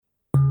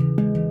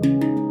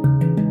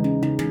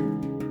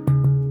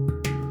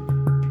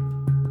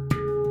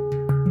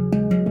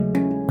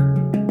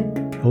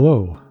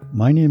Hello,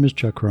 my name is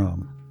Chuck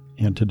Rom,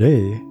 and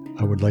today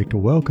I would like to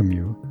welcome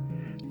you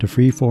to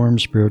Freeform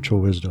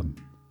Spiritual Wisdom.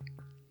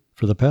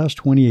 For the past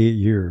 28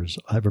 years,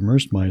 I've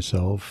immersed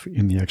myself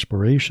in the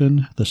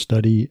exploration, the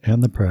study,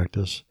 and the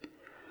practice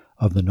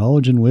of the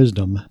knowledge and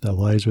wisdom that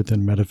lies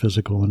within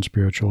metaphysical and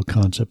spiritual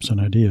concepts and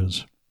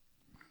ideas.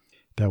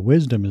 That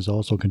wisdom is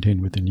also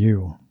contained within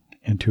you,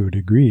 and to a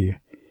degree,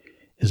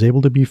 is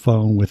able to be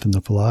found within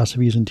the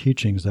philosophies and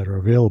teachings that are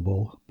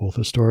available, both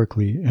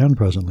historically and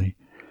presently,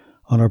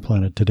 on our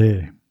planet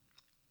today.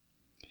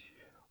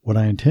 What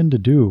I intend to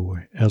do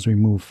as we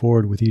move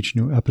forward with each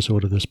new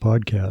episode of this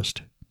podcast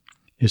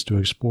is to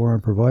explore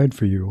and provide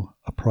for you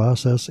a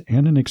process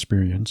and an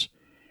experience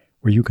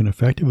where you can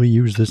effectively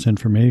use this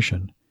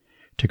information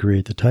to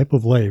create the type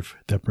of life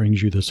that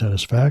brings you the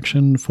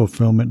satisfaction,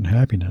 fulfillment, and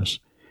happiness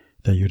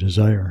that you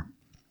desire.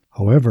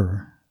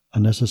 However,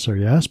 a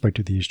necessary aspect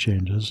of these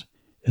changes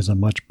is a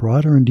much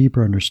broader and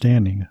deeper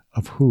understanding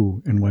of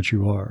who and what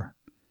you are.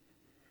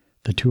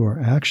 The two are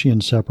actually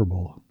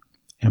inseparable,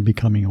 and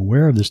becoming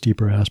aware of this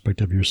deeper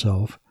aspect of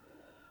yourself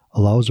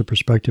allows a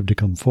perspective to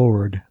come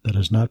forward that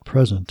is not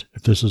present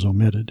if this is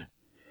omitted,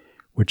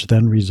 which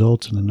then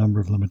results in a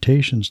number of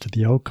limitations to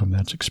the outcome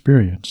that's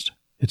experienced.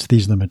 It's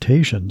these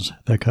limitations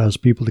that cause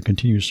people to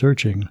continue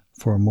searching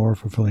for a more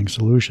fulfilling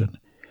solution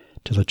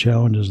to the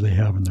challenges they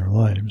have in their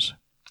lives.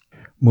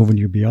 Moving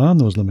you beyond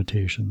those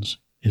limitations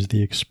is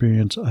the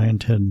experience I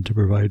intend to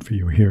provide for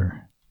you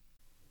here.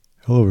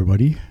 Hello,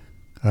 everybody.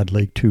 I'd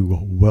like to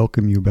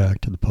welcome you back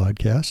to the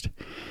podcast.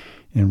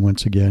 And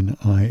once again,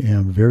 I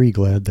am very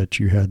glad that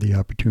you had the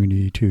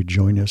opportunity to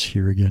join us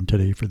here again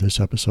today for this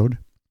episode.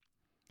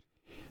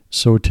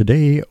 So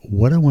today,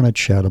 what I want to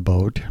chat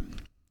about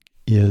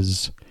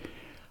is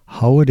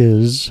how it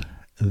is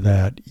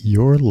that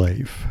your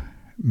life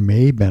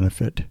may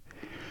benefit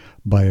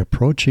by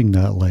approaching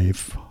that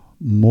life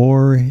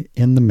more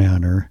in the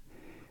manner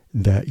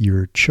that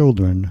your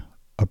children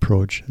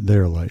approach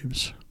their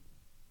lives.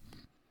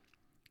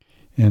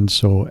 And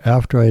so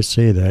after I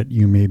say that,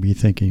 you may be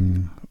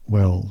thinking,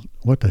 well,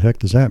 what the heck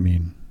does that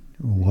mean?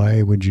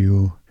 Why would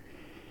you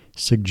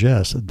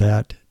suggest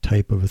that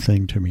type of a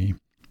thing to me?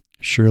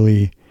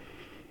 Surely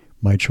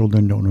my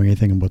children don't know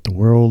anything about the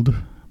world.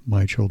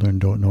 My children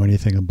don't know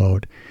anything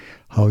about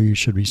how you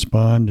should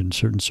respond in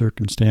certain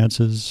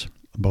circumstances,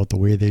 about the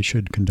way they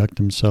should conduct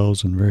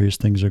themselves when various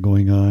things are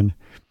going on,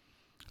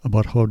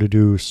 about how to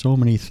do so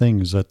many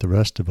things that the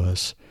rest of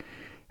us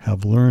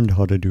have learned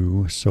how to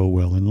do so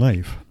well in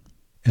life.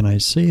 And I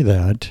say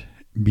that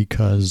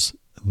because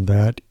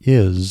that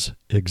is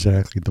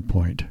exactly the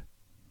point.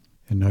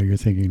 And now you're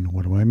thinking,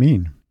 what do I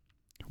mean?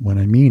 What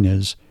I mean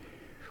is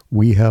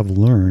we have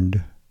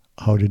learned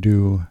how to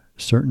do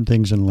certain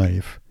things in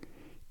life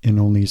in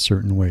only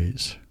certain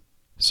ways.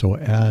 So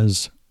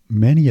as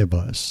many of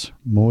us,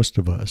 most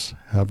of us,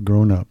 have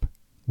grown up,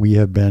 we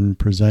have been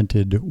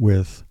presented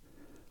with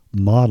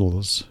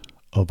models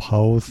of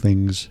how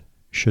things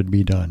should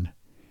be done.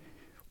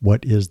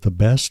 What is the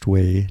best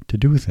way to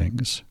do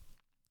things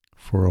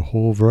for a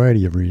whole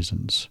variety of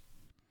reasons.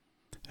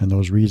 And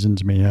those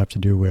reasons may have to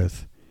do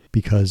with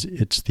because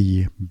it's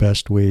the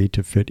best way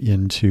to fit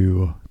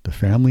into the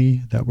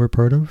family that we're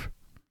part of,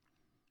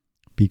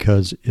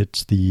 because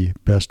it's the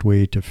best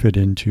way to fit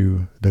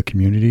into the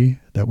community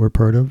that we're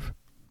part of,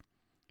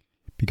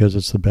 because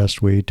it's the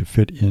best way to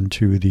fit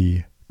into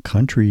the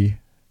country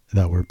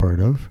that we're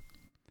part of,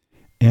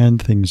 and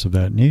things of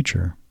that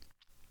nature.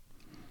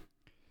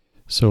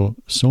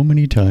 So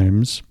many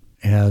times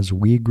as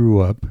we grew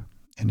up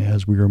and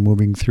as we were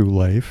moving through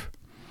life,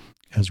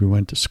 as we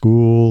went to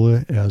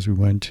school, as we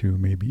went to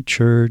maybe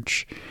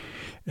church,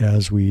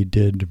 as we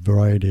did a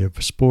variety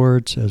of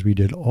sports, as we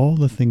did all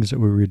the things that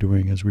we were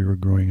doing as we were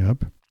growing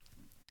up,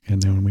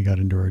 and then when we got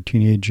into our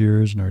teenage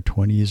years and our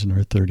 20s and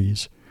our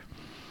 30s,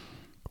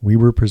 we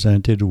were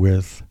presented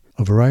with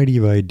a variety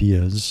of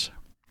ideas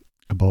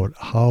about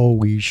how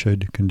we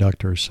should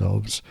conduct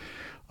ourselves,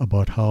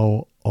 about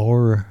how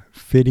our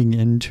fitting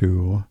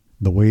into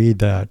the way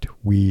that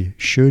we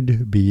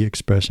should be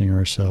expressing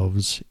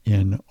ourselves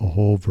in a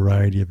whole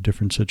variety of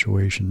different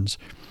situations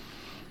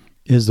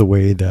is the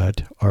way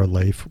that our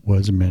life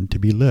was meant to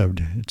be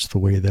lived. It's the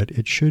way that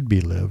it should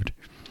be lived.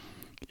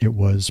 It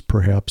was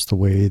perhaps the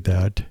way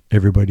that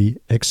everybody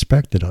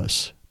expected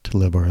us to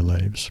live our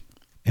lives.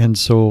 And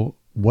so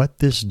what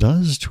this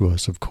does to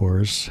us, of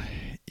course,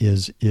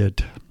 is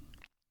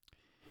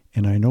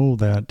and I know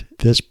that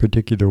this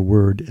particular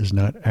word is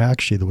not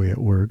actually the way it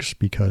works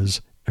because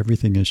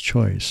everything is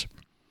choice.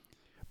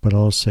 But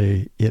I'll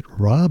say it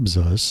robs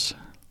us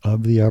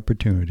of the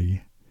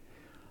opportunity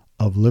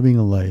of living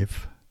a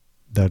life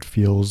that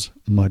feels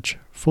much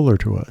fuller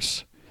to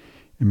us.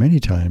 And many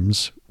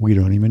times we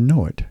don't even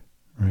know it,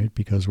 right?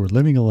 Because we're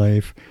living a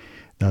life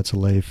that's a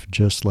life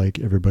just like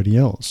everybody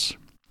else.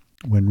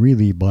 When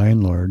really, by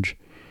and large,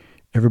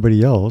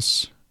 everybody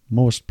else,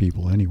 most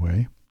people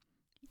anyway,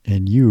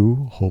 and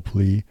you,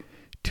 hopefully,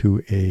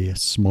 to a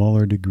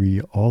smaller degree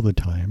all the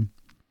time,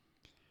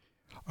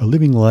 are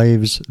living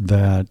lives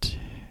that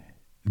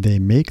they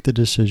make the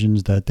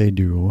decisions that they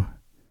do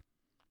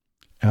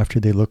after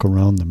they look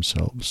around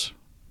themselves.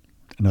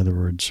 In other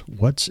words,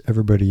 what's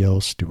everybody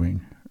else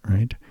doing,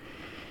 right?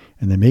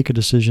 And they make a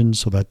decision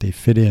so that they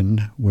fit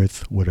in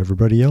with what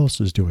everybody else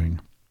is doing.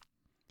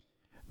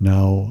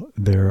 Now,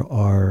 there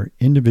are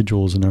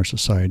individuals in our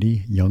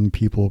society, young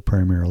people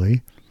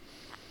primarily,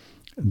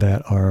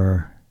 that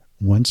are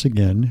once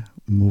again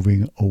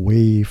moving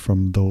away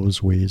from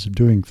those ways of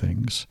doing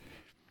things.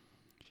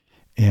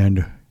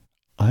 And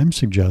I'm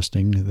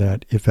suggesting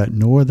that if at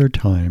no other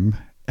time,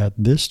 at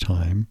this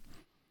time,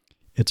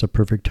 it's a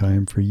perfect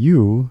time for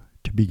you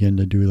to begin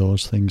to do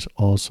those things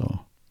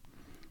also.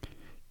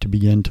 To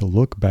begin to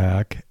look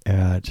back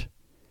at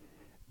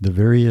the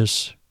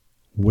various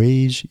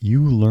ways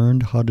you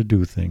learned how to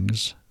do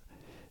things,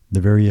 the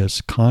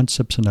various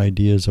concepts and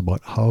ideas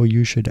about how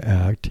you should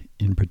act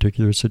in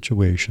particular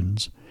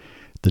situations,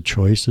 the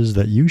choices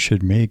that you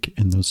should make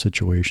in those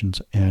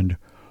situations, and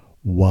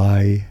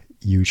why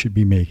you should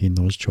be making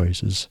those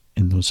choices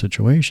in those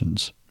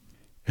situations.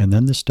 And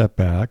then to step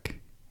back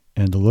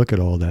and to look at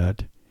all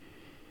that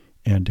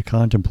and to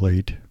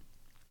contemplate,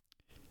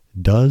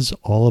 does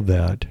all of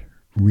that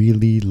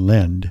really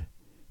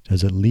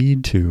does it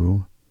lead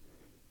to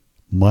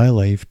my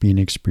life being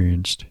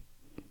experienced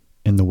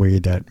in the way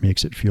that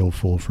makes it feel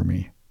full for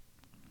me?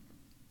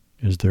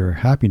 Is there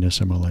happiness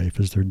in my life?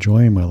 Is there joy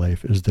in my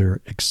life? Is there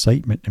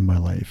excitement in my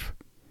life?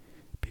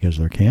 Because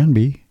there can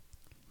be.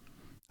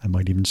 I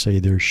might even say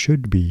there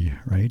should be,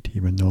 right?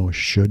 Even though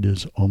should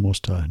is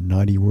almost a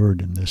naughty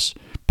word in this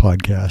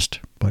podcast,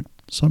 but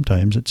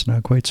sometimes it's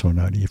not quite so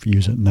naughty if you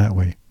use it in that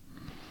way.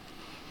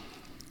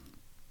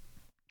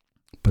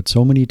 But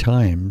so many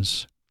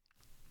times,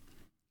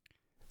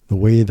 the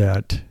way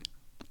that,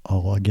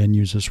 I'll again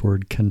use this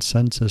word,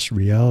 consensus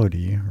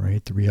reality,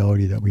 right? The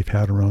reality that we've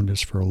had around us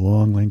for a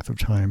long length of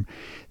time,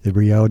 the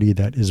reality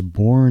that is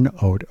born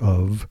out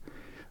of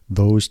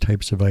those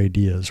types of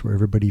ideas where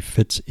everybody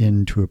fits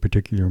into a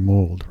particular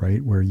mold,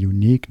 right? Where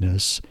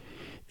uniqueness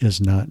is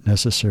not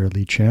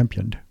necessarily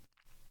championed.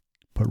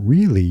 But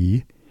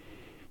really,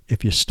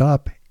 if you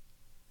stop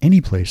any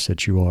place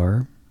that you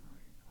are,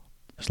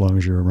 as long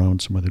as you're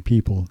around some other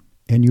people,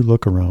 and you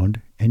look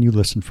around and you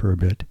listen for a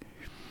bit,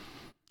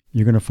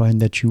 you're going to find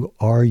that you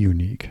are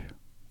unique.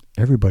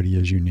 Everybody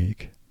is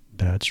unique.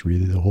 That's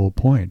really the whole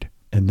point.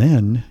 And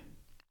then,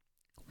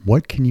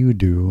 what can you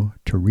do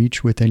to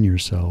reach within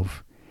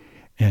yourself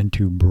and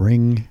to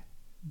bring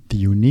the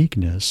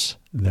uniqueness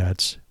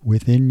that's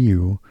within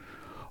you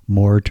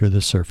more to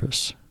the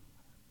surface?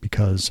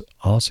 Because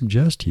I'll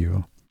suggest to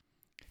you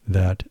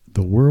that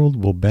the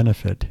world will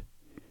benefit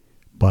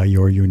by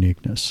your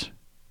uniqueness.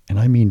 And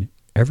I mean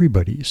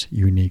everybody's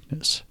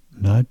uniqueness,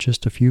 not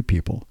just a few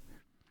people.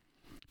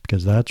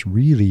 Because that's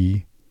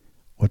really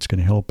what's going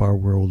to help our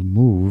world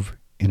move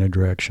in a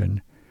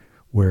direction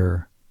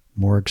where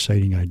more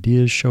exciting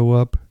ideas show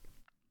up,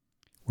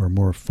 where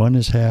more fun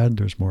is had,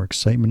 there's more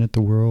excitement at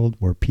the world,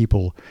 where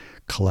people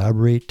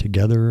collaborate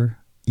together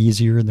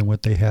easier than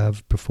what they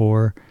have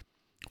before,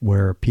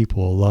 where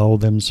people allow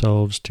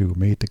themselves to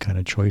make the kind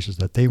of choices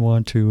that they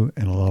want to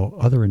and allow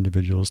other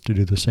individuals to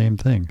do the same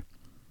thing.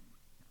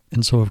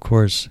 And so, of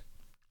course,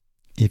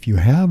 if you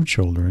have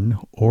children,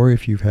 or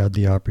if you've had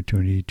the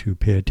opportunity to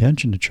pay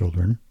attention to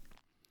children,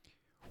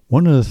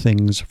 one of the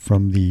things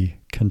from the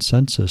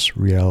consensus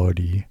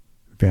reality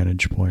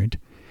vantage point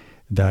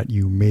that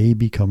you may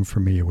become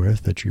familiar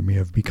with, that you may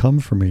have become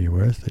familiar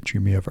with, that you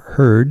may have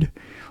heard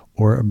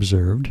or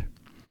observed,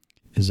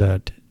 is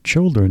that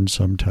children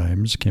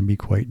sometimes can be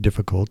quite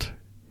difficult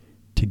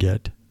to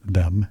get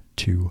them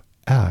to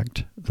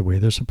act the way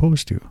they're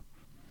supposed to.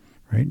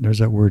 Right? There's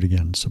that word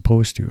again,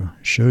 supposed to,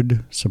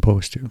 should,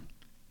 supposed to.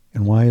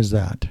 And why is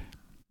that?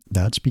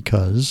 That's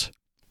because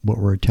what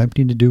we're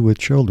attempting to do with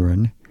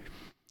children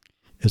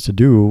is to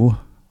do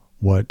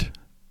what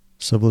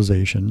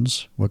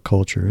civilizations, what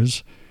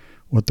cultures,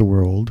 what the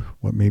world,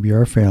 what maybe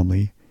our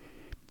family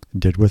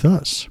did with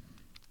us,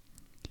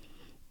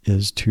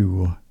 is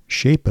to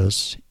shape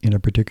us in a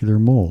particular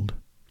mold,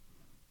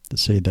 to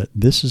say that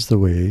this is the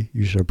way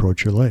you should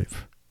approach your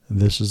life.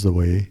 This is the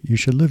way you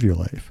should live your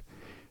life.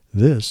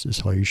 This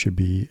is how you should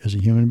be as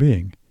a human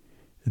being.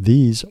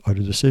 These are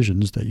the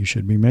decisions that you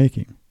should be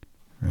making,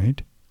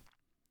 right?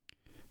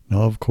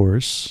 Now, of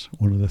course,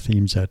 one of the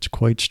themes that's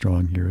quite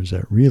strong here is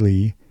that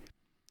really,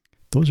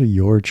 those are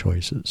your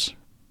choices.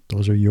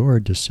 Those are your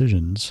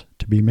decisions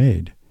to be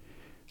made.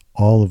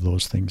 All of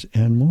those things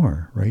and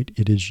more, right?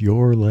 It is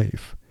your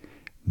life.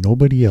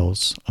 Nobody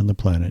else on the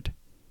planet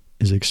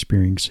is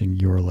experiencing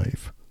your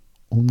life.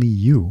 Only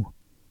you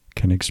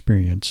can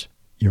experience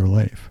your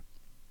life.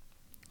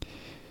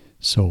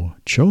 So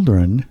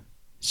children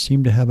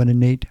seem to have an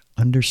innate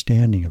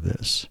understanding of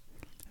this.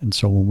 And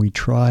so when we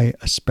try,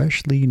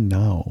 especially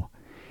now,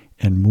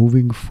 and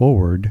moving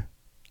forward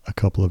a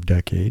couple of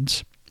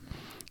decades,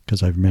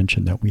 because I've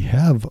mentioned that we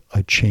have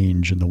a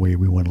change in the way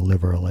we want to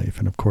live our life.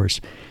 And of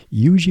course,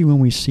 usually when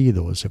we see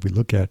those, if we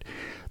look at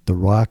the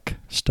rock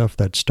stuff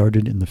that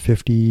started in the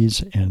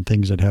 50s and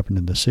things that happened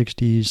in the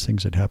 60s,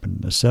 things that happened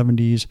in the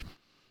 70s,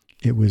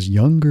 it was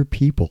younger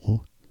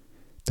people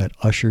that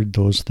ushered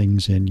those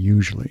things in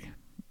usually.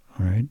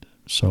 All right.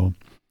 So,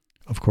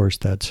 of course,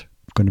 that's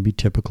going to be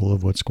typical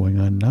of what's going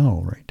on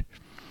now, right?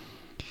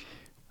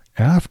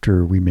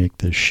 After we make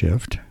this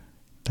shift,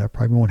 that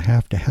probably won't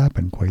have to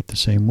happen quite the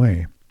same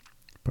way.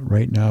 But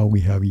right now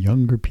we have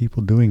younger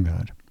people doing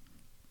that.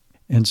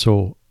 And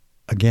so,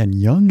 again,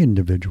 young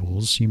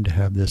individuals seem to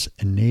have this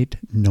innate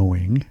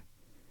knowing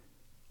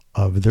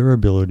of their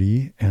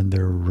ability and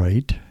their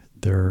right,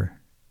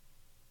 their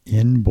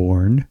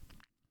inborn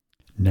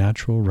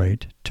natural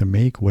right to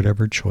make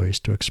whatever choice,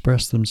 to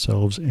express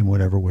themselves in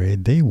whatever way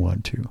they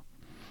want to.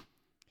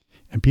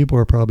 And people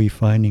are probably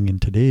finding in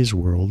today's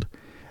world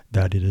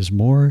that it is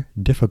more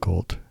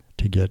difficult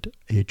to get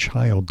a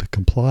child to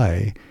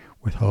comply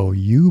with how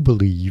you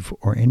believe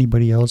or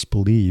anybody else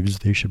believes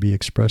they should be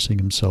expressing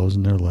themselves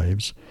in their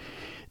lives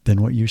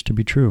than what used to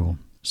be true.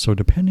 So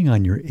depending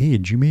on your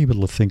age, you may be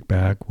able to think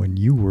back when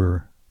you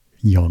were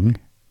young,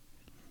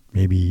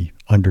 maybe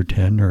under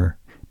 10 or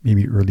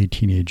maybe early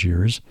teenage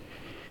years,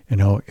 and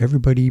how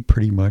everybody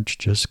pretty much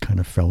just kind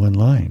of fell in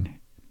line.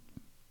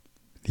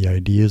 The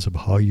ideas of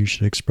how you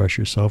should express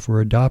yourself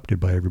were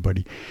adopted by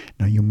everybody.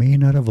 Now, you may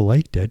not have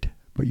liked it,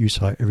 but you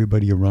saw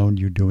everybody around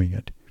you doing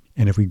it.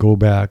 And if we go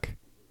back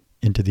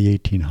into the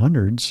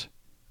 1800s,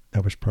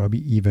 that was probably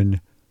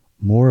even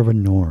more of a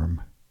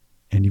norm.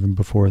 And even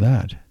before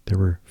that, there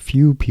were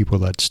few people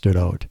that stood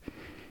out.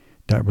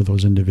 That were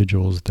those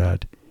individuals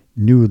that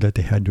knew that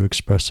they had to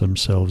express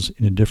themselves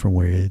in a different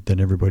way than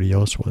everybody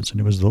else was. And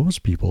it was those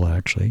people,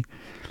 actually,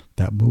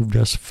 that moved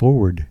us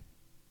forward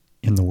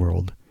in the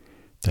world,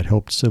 that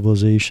helped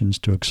civilizations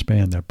to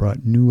expand, that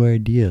brought new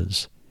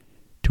ideas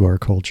to our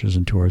cultures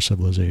and to our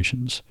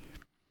civilizations.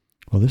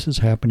 Well, this is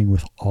happening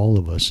with all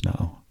of us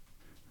now,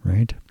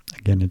 right?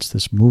 Again, it's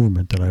this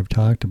movement that I've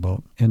talked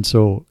about. And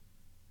so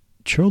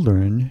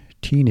children,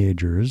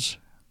 teenagers,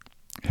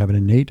 have an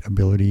innate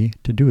ability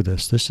to do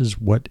this. This is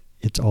what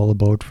it's all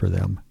about for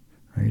them,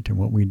 right? And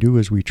what we do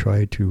is we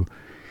try to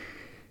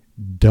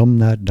dumb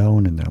that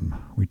down in them.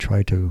 We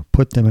try to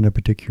put them in a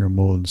particular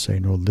mold and say,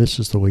 no, this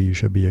is the way you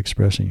should be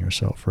expressing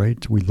yourself,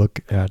 right? We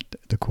look at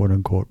the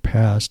quote-unquote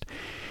past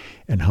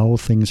and how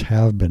things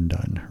have been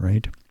done,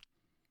 right?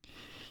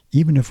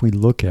 Even if we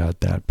look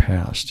at that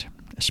past,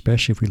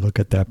 especially if we look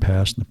at that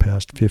past in the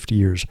past 50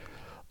 years,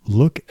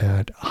 look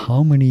at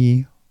how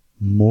many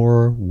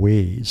more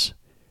ways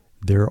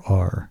there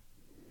are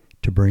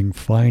to bring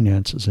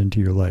finances into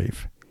your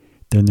life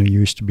than there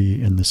used to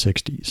be in the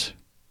 60s.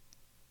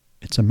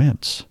 It's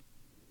immense.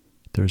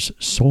 There's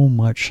so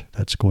much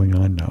that's going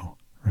on now,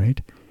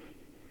 right?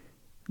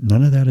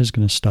 None of that is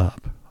going to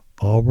stop.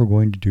 All we're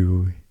going to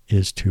do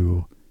is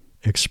to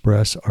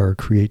express our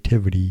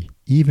creativity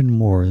even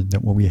more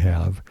than what we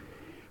have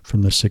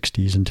from the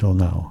 60s until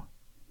now,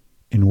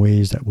 in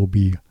ways that will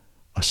be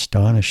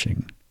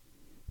astonishing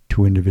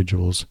to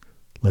individuals,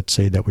 let's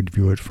say, that would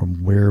view it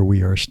from where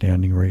we are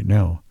standing right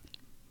now.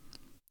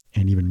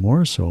 And even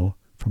more so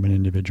from an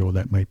individual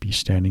that might be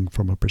standing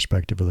from a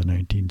perspective of the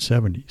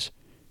 1970s.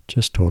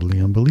 Just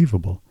totally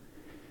unbelievable.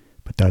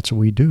 But that's what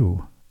we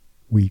do.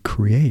 We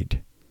create.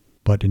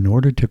 But in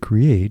order to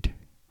create,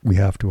 we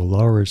have to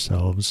allow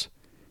ourselves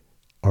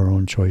our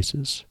own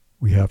choices.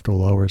 We have to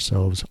allow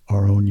ourselves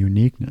our own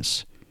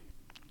uniqueness.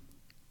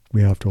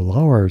 We have to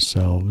allow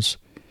ourselves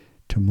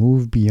to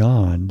move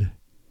beyond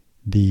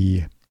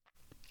the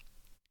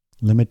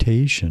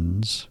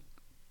limitations,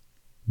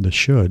 the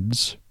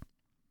shoulds,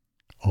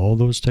 all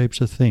those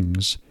types of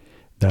things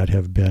that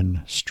have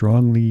been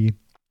strongly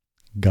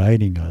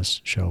guiding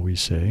us, shall we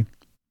say,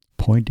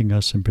 pointing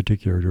us in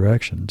particular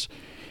directions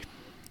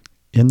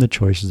in the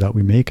choices that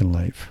we make in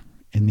life,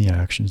 in the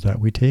actions that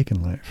we take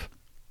in life.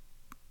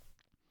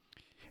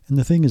 And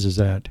the thing is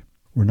that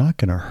we're not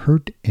going to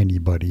hurt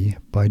anybody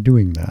by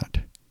doing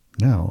that.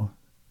 Now,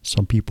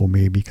 some people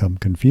may become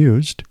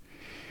confused,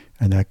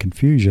 and that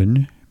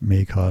confusion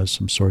may cause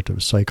some sort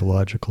of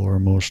psychological or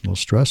emotional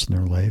stress in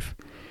their life.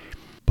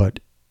 But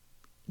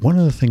one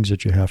of the things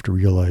that you have to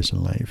realize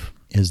in life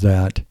is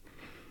that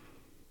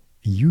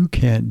you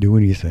can't do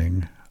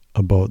anything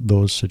about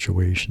those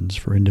situations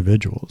for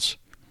individuals.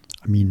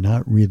 I mean,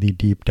 not really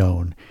deep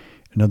down.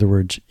 In other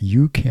words,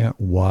 you can't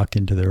walk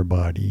into their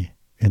body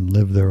and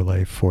live their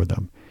life for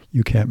them.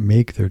 You can't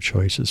make their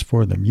choices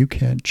for them. You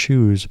can't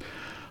choose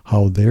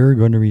how they're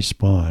going to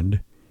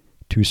respond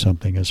to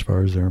something as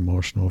far as their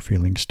emotional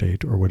feeling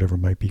state or whatever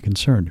might be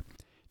concerned.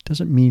 It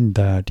doesn't mean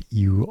that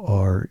you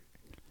are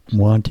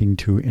wanting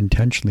to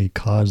intentionally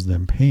cause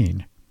them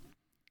pain.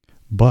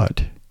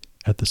 But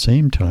at the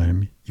same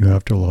time, you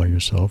have to allow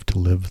yourself to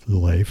live the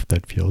life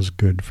that feels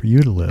good for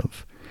you to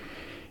live.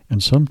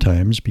 And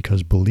sometimes,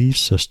 because belief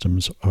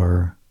systems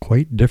are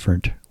quite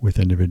different with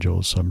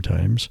individuals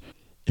sometimes,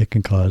 it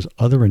can cause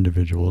other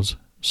individuals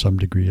some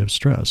degree of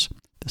stress.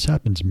 This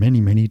happens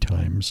many, many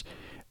times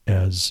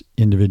as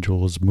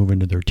individuals move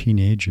into their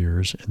teenage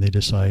years and they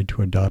decide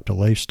to adopt a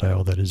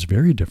lifestyle that is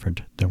very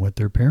different than what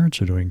their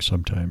parents are doing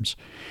sometimes.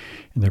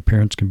 And their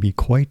parents can be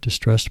quite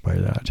distressed by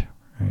that,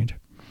 right?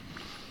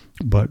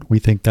 But we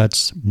think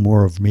that's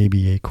more of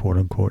maybe a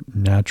quote-unquote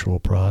natural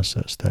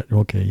process that,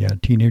 okay, yeah,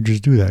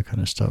 teenagers do that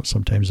kind of stuff.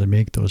 Sometimes they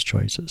make those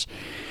choices.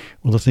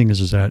 Well, the thing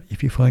is that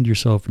if you find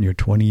yourself in your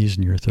 20s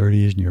and your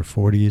 30s and your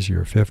 40s,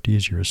 your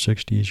 50s, your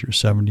 60s, your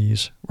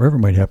 70s, wherever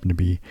it might happen to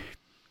be,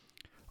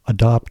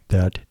 adopt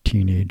that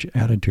teenage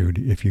attitude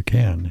if you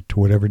can, to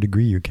whatever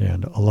degree you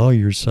can. Allow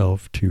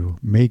yourself to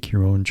make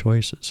your own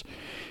choices.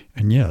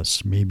 And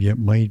yes, maybe it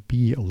might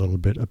be a little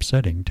bit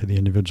upsetting to the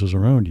individuals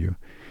around you.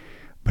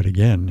 But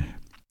again,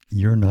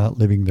 you're not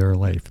living their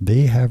life.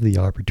 They have the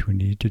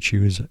opportunity to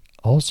choose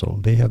also.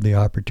 They have the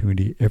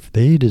opportunity, if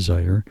they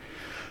desire,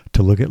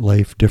 to look at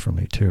life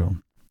differently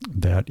too.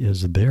 That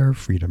is their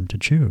freedom to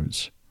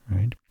choose,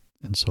 right?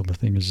 And so the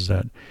thing is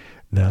that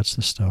that's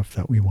the stuff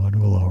that we want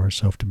to allow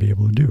ourselves to be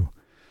able to do.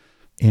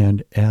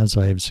 And as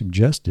I have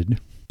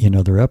suggested in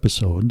other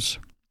episodes,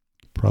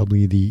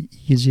 probably the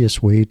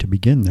easiest way to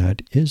begin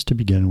that is to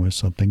begin with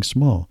something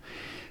small.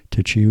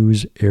 To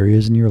choose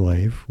areas in your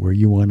life where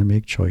you want to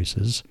make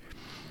choices,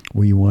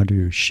 where you want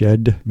to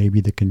shed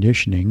maybe the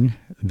conditioning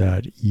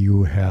that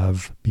you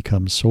have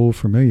become so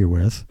familiar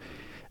with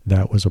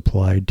that was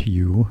applied to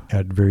you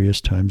at various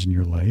times in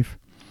your life,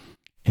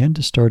 and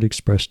to start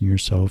expressing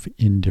yourself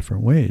in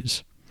different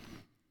ways.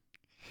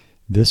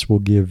 This will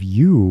give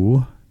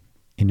you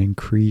an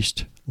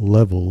increased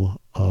level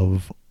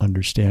of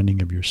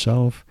understanding of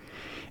yourself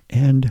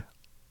and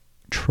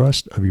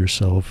trust of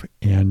yourself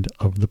and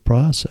of the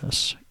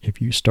process. If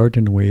you start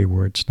in a way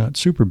where it's not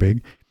super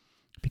big,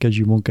 because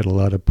you won't get a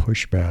lot of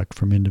pushback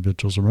from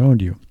individuals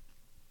around you.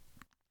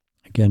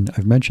 Again,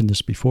 I've mentioned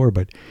this before,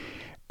 but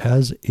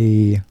as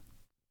a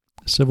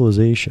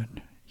civilization,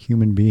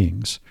 human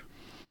beings,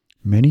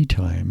 many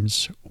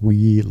times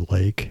we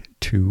like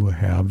to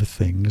have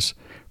things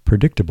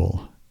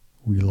predictable.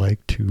 We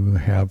like to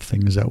have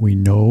things that we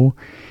know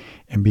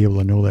and be able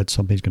to know that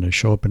something's going to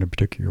show up in a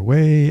particular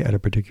way at a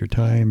particular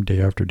time,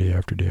 day after day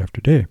after day after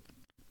day.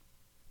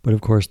 But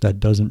of course, that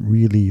doesn't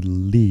really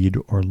lead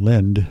or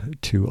lend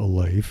to a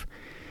life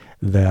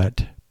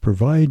that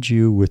provides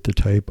you with the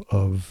type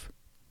of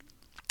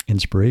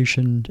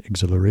inspiration,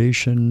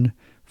 exhilaration,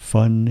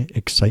 fun,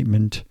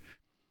 excitement,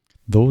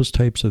 those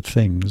types of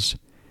things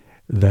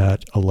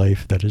that a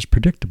life that is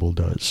predictable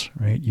does,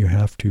 right? You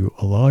have to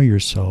allow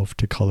yourself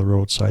to color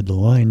outside the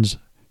lines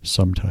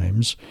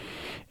sometimes.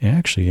 And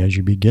actually, as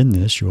you begin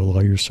this, you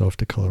allow yourself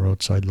to color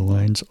outside the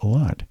lines a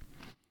lot.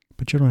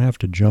 But you don't have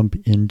to jump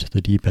into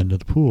the deep end of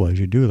the pool as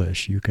you do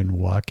this. You can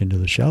walk into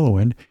the shallow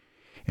end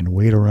and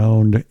wade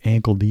around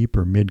ankle deep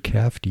or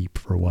mid-calf deep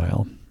for a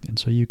while. And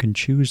so you can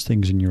choose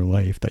things in your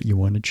life that you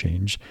want to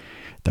change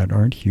that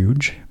aren't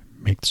huge.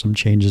 Make some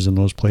changes in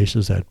those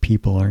places that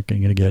people aren't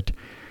going to get,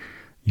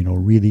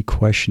 really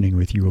questioning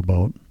with you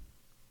about.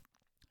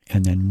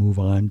 And then move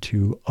on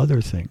to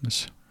other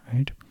things,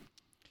 right?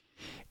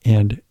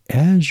 And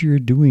as you're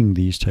doing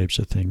these types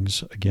of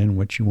things, again,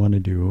 what you want to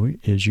do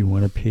is you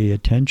want to pay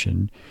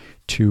attention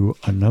to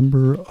a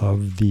number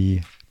of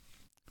the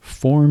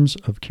forms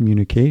of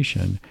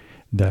communication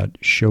that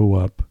show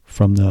up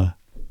from the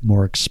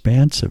more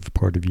expansive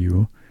part of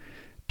you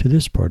to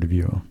this part of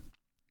you,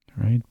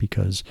 right?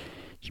 Because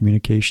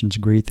communication's a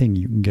great thing.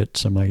 You can get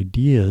some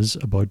ideas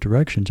about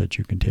directions that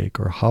you can take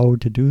or how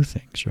to do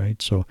things,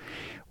 right? So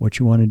what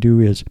you want to do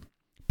is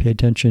pay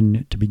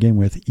attention to begin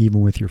with, even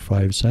with your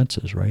five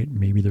senses, right?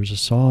 Maybe there's a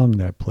song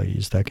that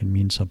plays that can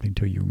mean something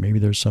to you. Maybe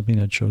there's something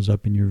that shows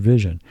up in your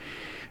vision,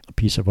 a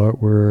piece of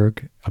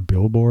artwork, a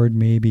billboard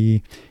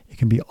maybe. It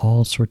can be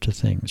all sorts of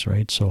things,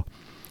 right? So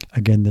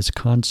again, this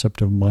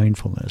concept of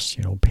mindfulness,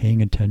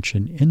 paying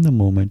attention in the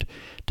moment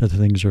to the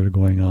things that are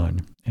going on.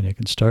 And it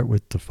can start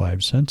with the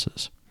five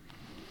senses.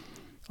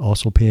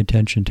 Also pay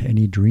attention to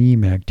any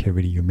dream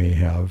activity you may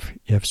have.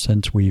 If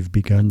since we've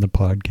begun the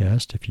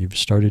podcast, if you've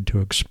started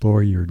to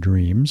explore your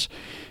dreams,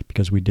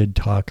 because we did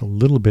talk a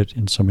little bit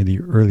in some of the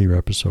earlier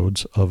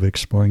episodes of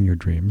exploring your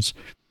dreams.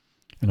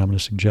 And I'm going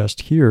to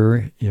suggest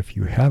here, if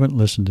you haven't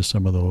listened to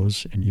some of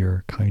those and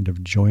you're kind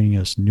of joining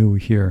us new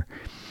here,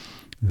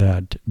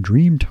 that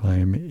dream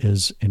time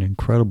is an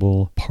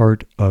incredible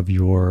part of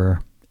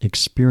your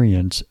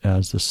experience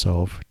as the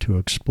self to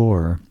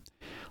explore.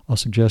 I'll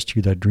suggest to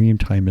you that dream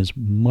time is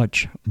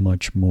much,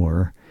 much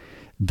more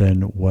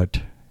than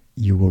what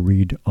you will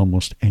read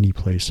almost any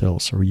place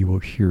else or you will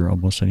hear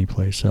almost any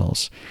place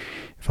else.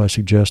 If I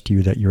suggest to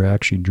you that you're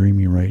actually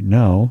dreaming right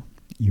now,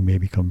 you may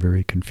become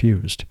very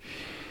confused.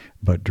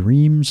 But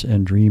dreams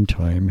and dream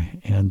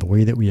time and the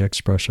way that we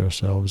express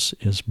ourselves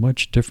is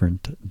much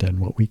different than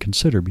what we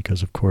consider,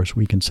 because of course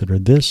we consider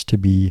this to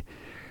be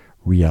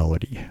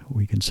reality.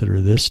 We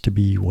consider this to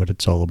be what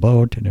it's all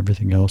about, and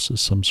everything else is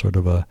some sort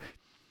of a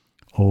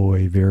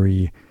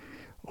very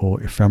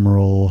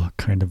ephemeral,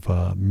 kind of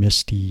a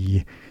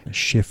misty,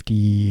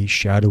 shifty,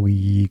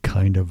 shadowy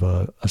kind of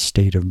a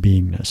state of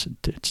beingness.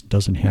 It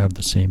doesn't have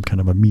the same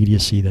kind of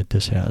immediacy that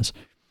this has.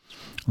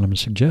 And I'm going to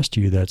suggest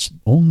to you that's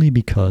only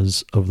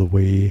because of the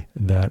way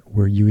that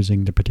we're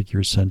using the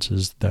particular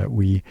senses that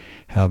we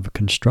have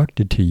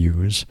constructed to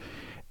use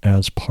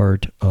as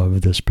part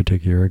of this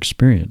particular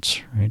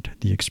experience, right?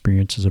 The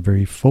experience is a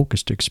very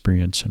focused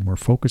experience, and we're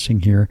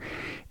focusing here,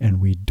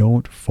 and we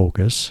don't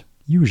focus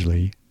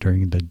usually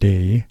during the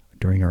day,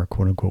 during our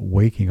quote-unquote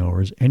waking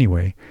hours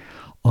anyway,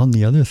 on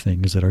the other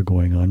things that are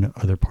going on in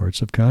other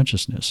parts of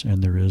consciousness.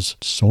 And there is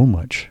so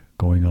much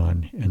going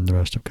on in the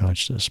rest of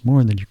consciousness,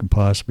 more than you can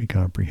possibly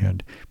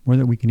comprehend, more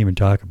than we can even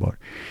talk about,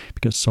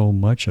 because so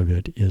much of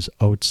it is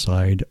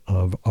outside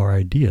of our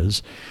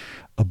ideas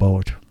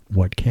about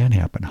what can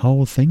happen,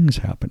 how things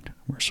happen.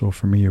 We're so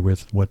familiar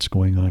with what's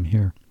going on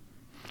here.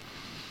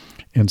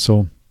 And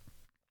so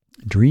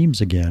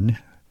dreams, again,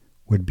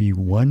 would be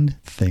one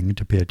thing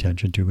to pay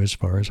attention to as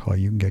far as how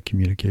you can get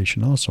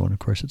communication also. And of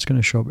course, it's going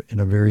to show up in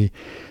a very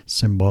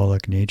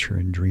symbolic nature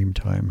in dream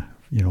time,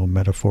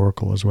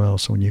 metaphorical as well.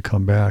 So when you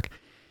come back,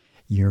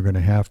 you're going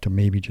to have to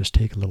maybe just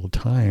take a little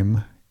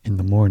time in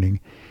the morning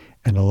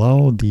and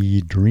allow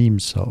the dream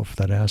self,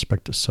 that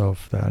aspect of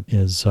self that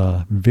is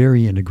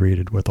very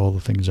integrated with all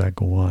the things that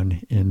go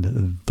on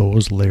in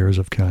those layers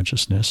of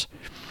consciousness,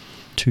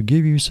 to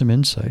give you some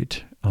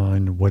insight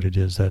on what it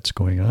is that's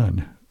going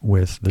on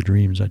with the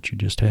dreams that you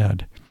just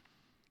had.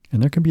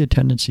 And there can be a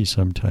tendency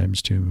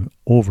sometimes to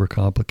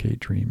overcomplicate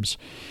dreams.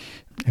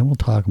 And we'll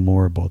talk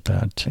more about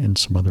that in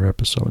some other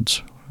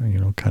episodes,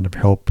 kind of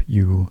help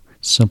you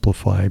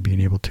simplify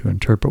being able to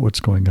interpret what's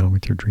going on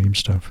with your dream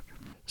stuff.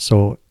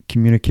 So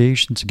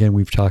communications, again,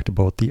 we've talked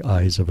about the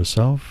eyes of a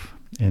self.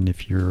 And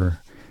if you're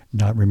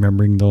not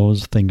remembering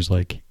those, things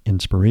like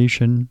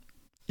inspiration,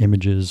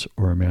 images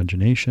or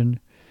imagination,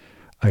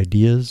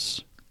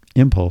 ideas,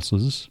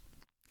 impulses,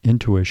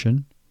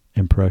 intuition,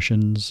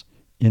 impressions,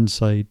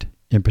 insight,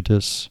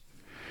 impetus,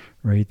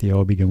 right? They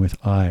all begin with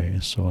I.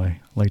 So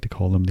I like to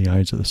call them the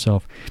eyes of the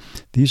self.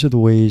 These are the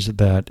ways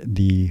that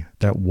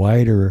that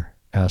wider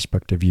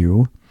aspect of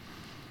you,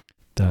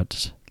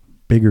 that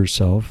bigger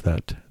self,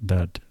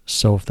 that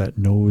self that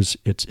knows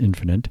it's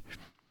infinite,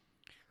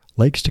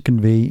 likes to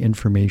convey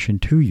information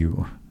to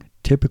you,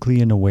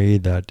 typically in a way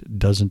that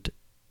doesn't,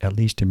 at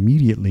least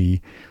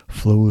immediately,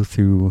 flow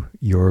through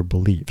your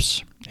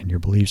beliefs and your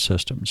belief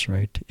systems,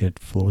 right? It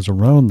flows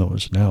around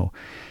those. Now,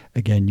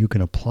 again, you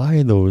can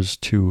apply those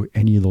to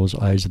any of those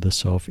eyes of the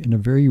self in a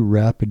very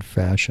rapid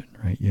fashion,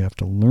 right? You have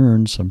to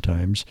learn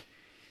sometimes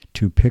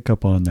to pick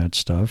up on that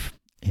stuff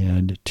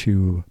and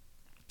to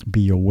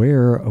be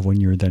aware of when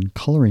you're then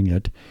coloring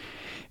it.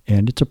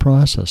 And it's a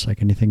process,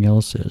 like anything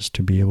else is,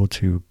 to be able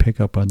to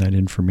pick up on that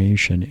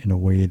information in a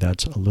way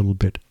that's a little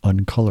bit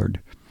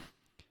uncolored.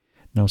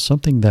 Now,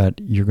 something that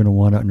you're going to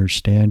want to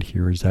understand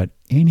here is that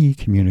any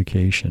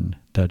communication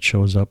that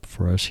shows up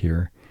for us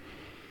here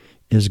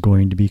is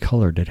going to be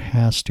colored. It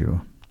has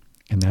to.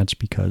 And that's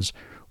because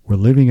we're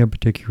living a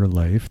particular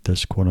life,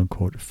 this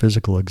quote-unquote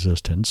physical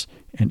existence,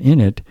 and in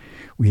it,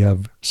 we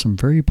have some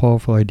very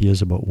powerful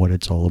ideas about what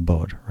it's all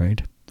about,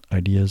 right?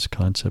 Ideas,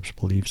 concepts,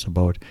 beliefs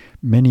about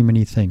many,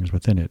 many things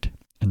within it.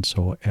 And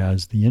so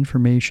as the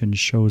information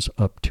shows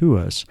up to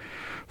us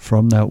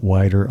from that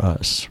wider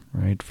us,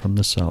 right, from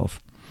the self,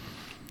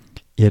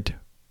 it,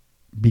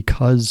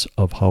 because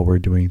of how we're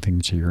doing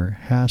things here,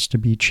 has to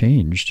be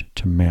changed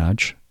to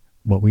match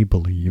what we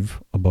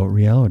believe about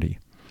reality.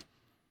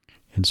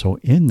 And so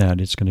in that,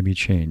 it's going to be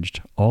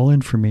changed. All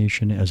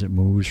information as it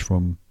moves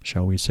from,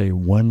 shall we say,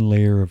 one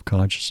layer of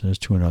consciousness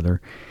to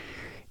another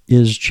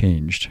is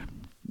changed.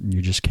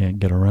 You just can't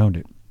get around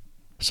it.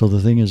 So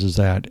the thing is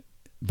that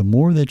the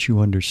more that you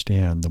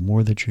understand, the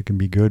more that you can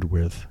be good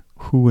with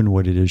who and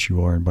what it is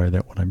you are, and by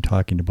that what I'm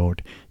talking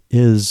about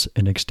is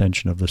an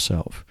extension of the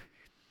self.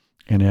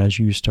 And as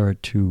you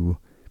start to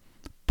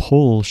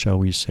pull, shall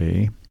we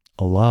say,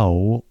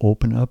 allow,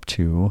 open up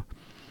to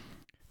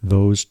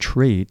those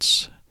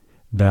traits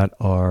that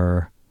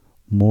are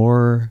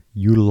more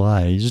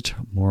utilized,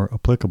 more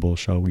applicable,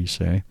 shall we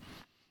say,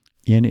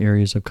 in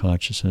areas of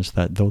consciousness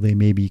that, though they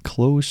may be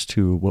close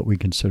to what we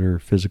consider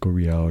physical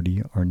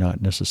reality, are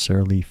not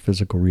necessarily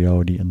physical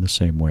reality in the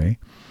same way.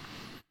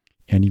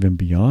 And even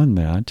beyond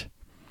that,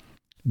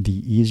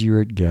 the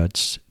easier it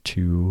gets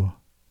to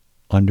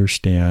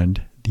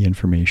understand the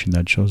information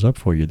that shows up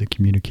for you, the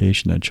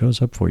communication that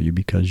shows up for you,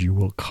 because you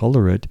will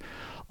color it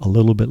a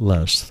little bit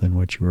less than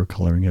what you were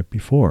coloring it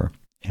before.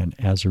 And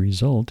as a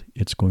result,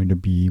 it's going to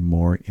be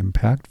more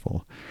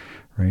impactful,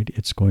 right?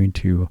 It's going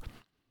to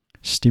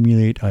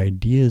stimulate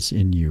ideas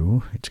in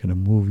you. It's going to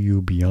move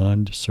you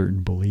beyond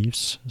certain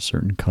beliefs,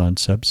 certain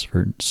concepts,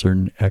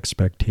 certain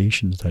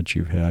expectations that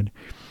you've had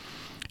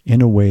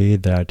in a way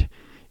that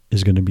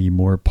is going to be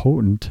more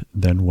potent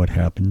than what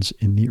happens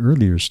in the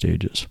earlier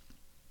stages.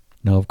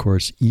 Now, of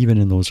course, even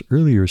in those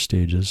earlier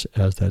stages,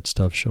 as that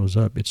stuff shows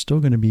up, it's still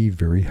going to be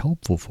very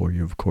helpful for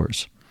you, of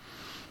course.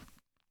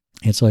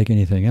 It's like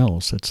anything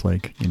else. It's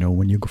like,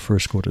 when you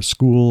first go to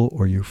school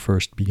or you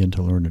first begin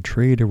to learn a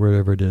trade or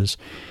whatever it is,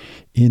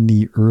 in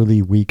the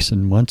early weeks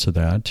and months of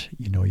that,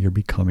 you're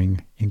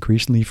becoming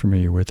increasingly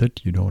familiar with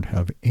it. You don't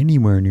have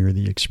anywhere near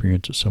the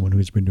experience of someone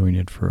who's been doing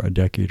it for a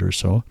decade or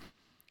so,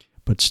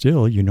 but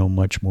still, you know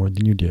much more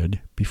than you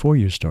did before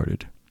you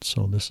started.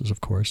 So this is,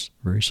 of course,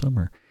 very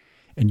similar.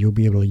 and you'll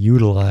be able to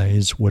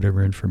utilize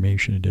whatever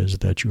information it is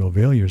that you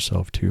avail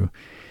yourself to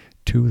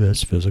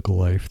this physical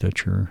life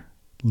that you're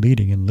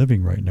leading and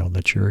living right now,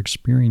 that you're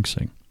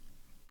experiencing.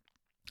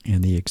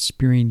 And the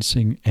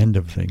experiencing end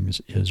of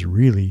things is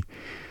really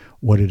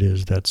what it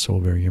is that's so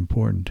very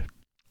important.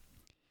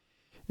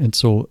 And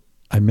so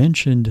I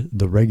mentioned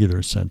the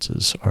regular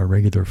senses, our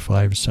regular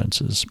 5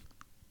 senses.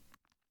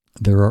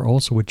 There are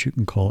also what you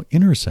can call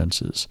inner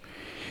senses,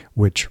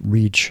 which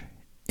reach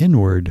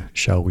inward,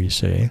 shall we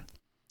say,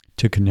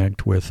 to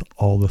connect with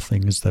all the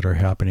things that are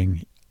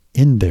happening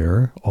in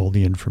there, all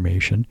the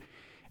information,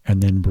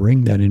 and then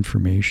bring that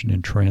information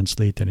and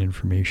translate that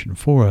information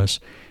for us,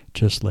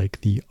 just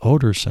like the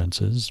outer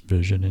senses,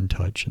 vision and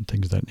touch and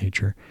things of that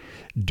nature,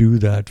 do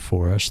that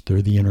for us.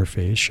 They're the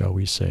interface, shall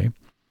we say,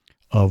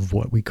 of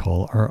what we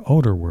call our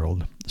outer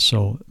world.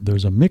 So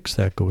there's a mix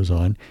that goes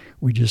on.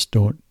 We just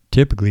don't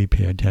typically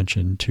pay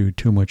attention to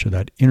too much of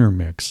that inner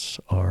mix.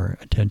 Our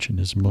attention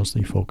is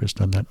mostly focused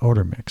on that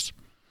outer mix.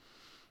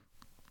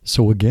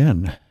 So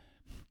again,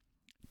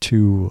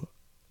 to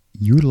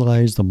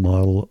utilize the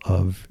model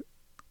of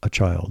a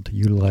child, to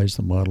utilize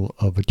the model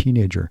of a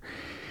teenager,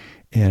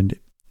 and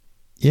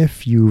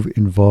if you've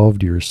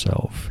involved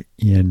yourself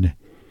in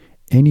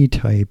any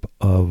type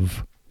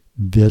of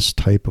this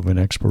type of an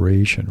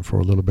exploration for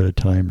a little bit of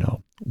time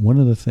now, one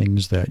of the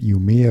things that you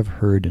may have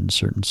heard in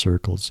certain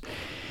circles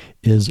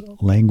is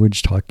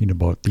language talking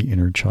about the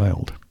inner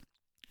child.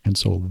 And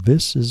so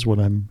this is what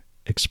I'm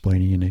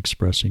explaining and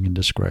expressing and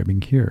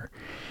describing here,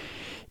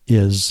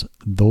 is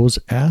those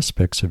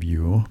aspects of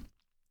you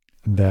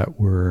that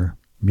were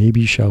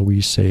maybe, shall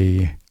we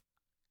say,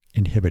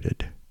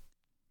 inhibited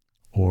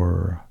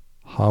or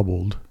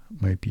hobbled,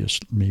 might be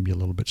maybe a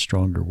little bit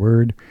stronger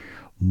word,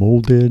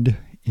 molded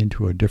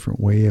into a different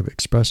way of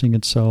expressing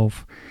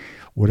itself,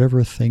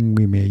 whatever thing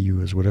we may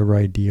use, whatever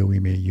idea we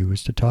may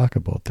use to talk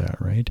about that,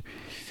 right?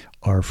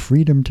 Our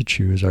freedom to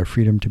choose, our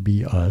freedom to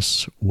be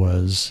us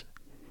was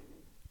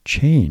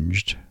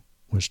changed,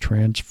 was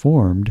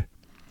transformed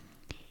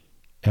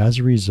as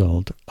a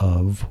result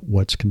of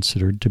what's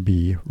considered to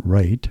be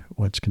right,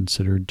 what's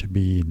considered to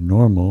be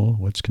normal,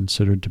 what's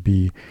considered to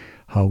be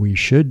how we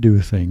should do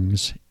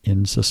things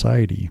in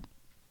society,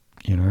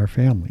 in our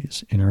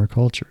families, in our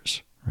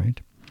cultures, right?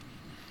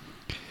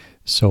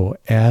 So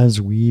as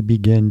we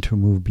begin to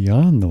move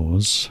beyond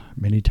those,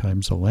 many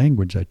times the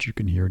language that you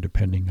can hear,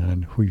 depending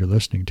on who you're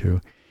listening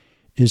to,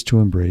 is to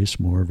embrace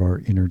more of our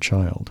inner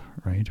child,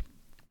 right?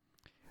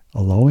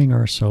 Allowing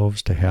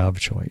ourselves to have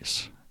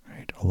choice,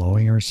 right?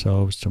 Allowing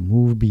ourselves to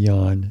move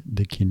beyond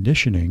the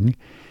conditioning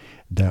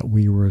that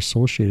we were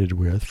associated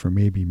with for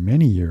maybe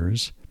many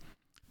years,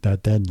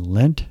 that then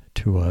lent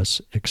to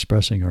us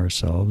expressing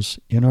ourselves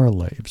in our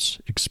lives,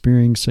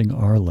 experiencing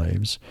our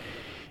lives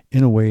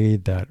in a way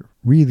that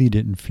really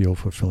didn't feel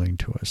fulfilling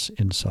to us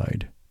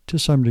inside. To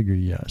some degree,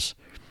 yes.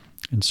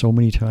 And so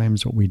many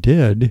times what we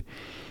did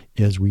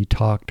is we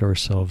talked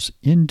ourselves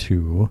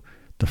into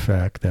the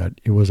fact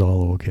that it was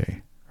all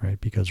okay, right?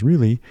 Because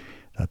really,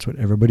 that's what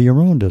everybody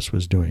around us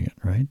was doing it,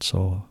 right?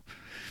 So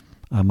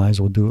I might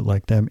as well do it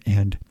like them.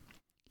 And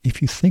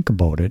if you think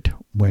about it,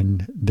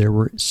 when there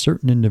were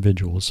certain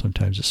individuals,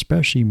 sometimes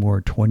especially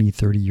more 20,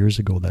 30 years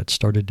ago, that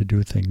started to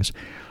do things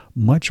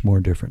much more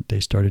different.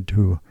 They started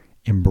to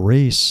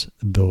embrace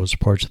those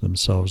parts of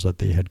themselves that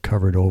they had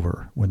covered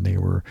over when they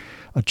were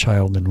a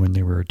child and when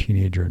they were a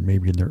teenager and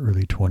maybe in their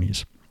early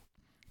 20s,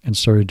 and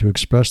started to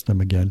express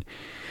them again.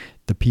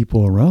 The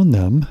people around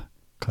them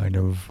kind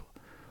of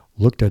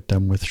looked at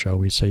them with, shall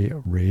we say,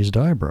 a raised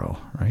eyebrow,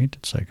 right?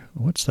 It's like,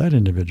 what's that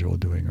individual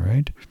doing,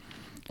 right?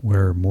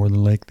 Where more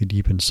than likely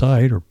deep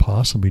inside, or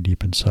possibly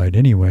deep inside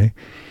anyway,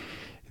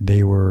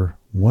 they were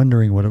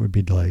wondering what it would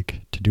be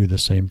like to do the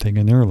same thing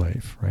in their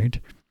life, right?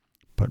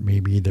 But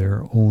maybe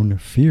their own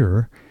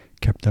fear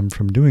kept them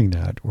from doing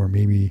that, or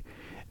maybe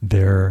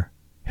their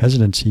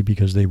hesitancy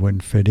because they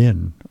wouldn't fit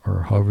in,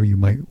 or however you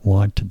might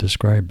want to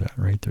describe that,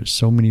 right? There's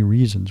so many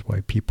reasons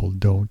why people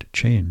don't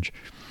change.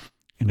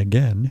 And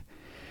again,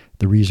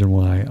 the reason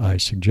why I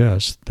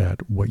suggest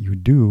that what you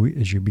do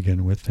is you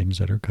begin with things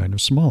that are kind of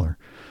smaller.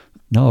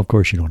 Now, of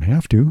course, you don't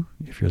have to.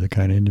 If you're the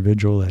kind of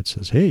individual that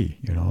says, hey,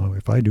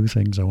 if I do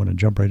things, I want to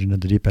jump right into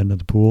the deep end of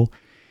the pool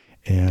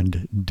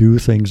and do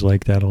things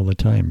like that all the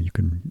time. You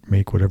can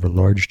make whatever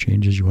large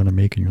changes you want to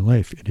make in your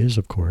life. It is,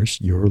 of course,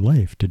 your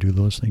life to do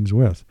those things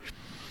with.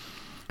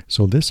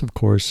 So this, of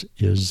course,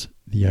 is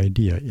the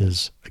idea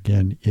is,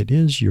 again, it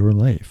is your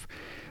life.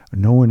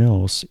 No one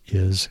else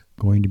is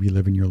going to be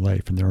living your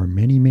life. And there are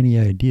many, many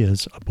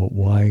ideas about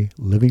why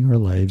living our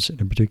lives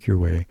in a particular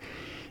way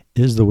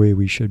is the way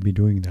we should be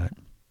doing that.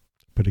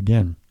 But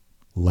again,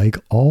 like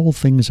all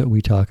things that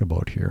we talk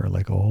about here,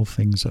 like all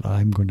things that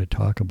I'm going to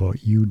talk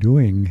about you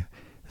doing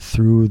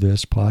through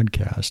this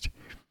podcast,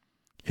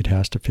 it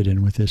has to fit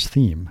in with this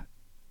theme.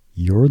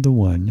 You're the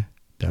one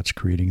that's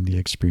creating the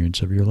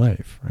experience of your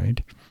life,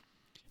 right?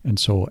 And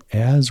so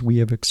as we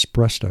have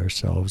expressed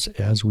ourselves,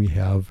 as we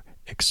have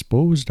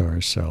exposed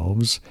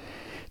ourselves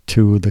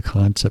to the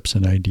concepts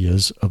and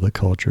ideas of the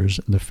cultures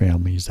and the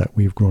families that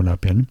we've grown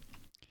up in,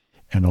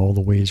 and all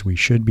the ways we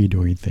should be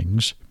doing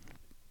things,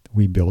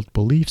 we built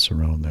beliefs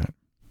around that.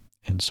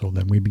 And so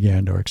then we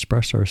began to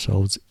express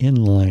ourselves in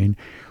line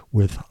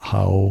with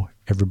how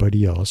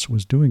everybody else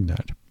was doing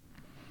that.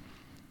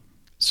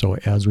 So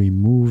as we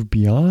move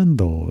beyond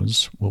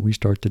those, what we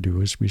start to do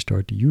is we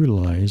start to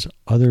utilize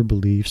other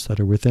beliefs that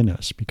are within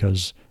us,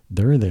 because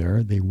they're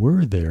there, they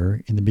were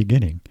there in the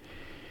beginning.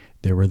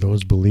 There were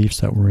those beliefs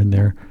that were in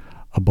there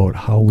about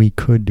how we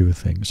could do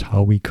things,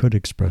 how we could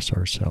express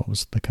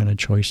ourselves, the kind of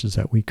choices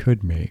that we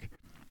could make.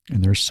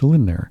 And they're still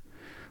in there.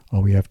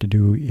 All we have to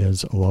do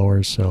is allow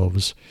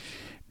ourselves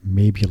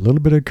maybe a little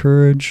bit of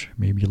courage,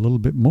 maybe a little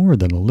bit more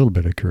than a little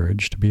bit of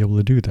courage to be able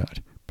to do that.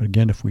 But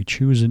again, if we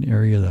choose an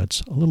area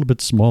that's a little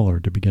bit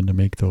smaller to begin to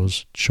make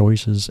those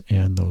choices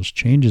and those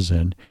changes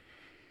in,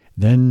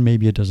 then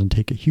maybe it doesn't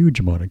take a huge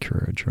amount of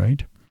courage,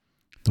 right?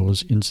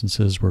 Those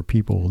instances where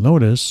people will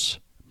notice,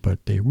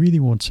 but they really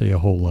won't say a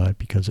whole lot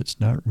because it's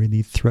not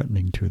really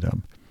threatening to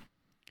them.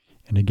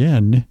 And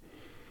again,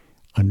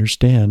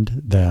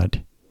 understand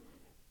that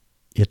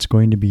it's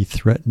going to be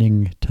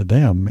threatening to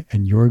them,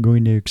 and you're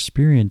going to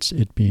experience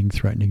it being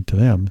threatening to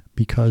them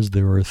because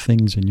there are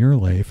things in your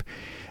life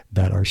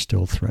that are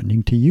still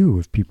threatening to you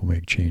if people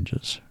make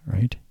changes,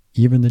 right?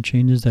 Even the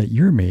changes that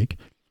you make,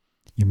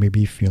 you may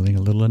be feeling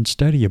a little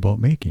unsteady about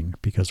making,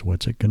 because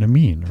what's it going to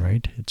mean,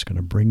 right? It's going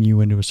to bring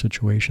you into a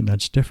situation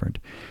that's different.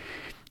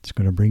 It's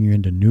going to bring you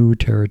into new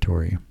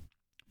territory.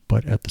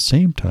 But at the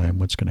same time,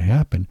 what's going to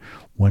happen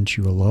once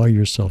you allow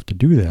yourself to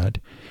do that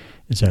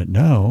is that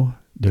now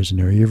there's an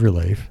area of your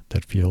life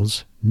that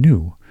feels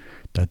new,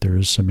 that there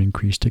is some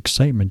increased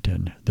excitement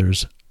in.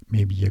 There's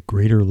maybe a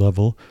greater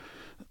level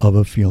of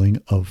a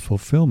feeling of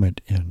fulfillment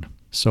in.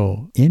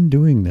 So in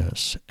doing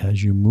this,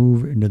 as you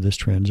move into this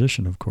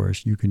transition, of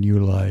course, you can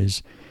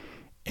utilize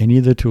any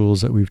of the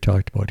tools that we've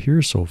talked about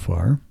here so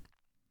far.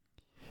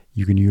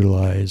 You can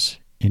utilize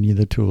any of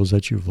the tools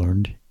that you've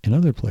learned in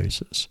other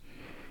places.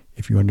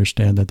 If you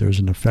understand that there's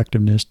an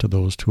effectiveness to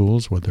those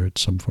tools, whether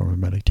it's some form of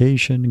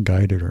meditation,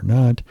 guided or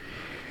not,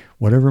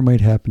 whatever it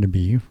might happen to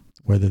be,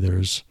 whether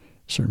there's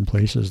certain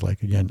places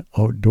like, again,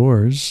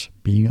 outdoors,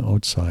 being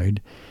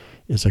outside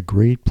is a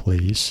great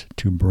place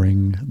to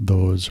bring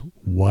those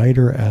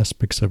wider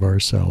aspects of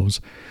ourselves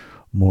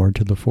more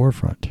to the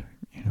forefront.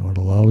 It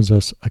allows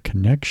us a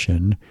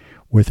connection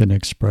with an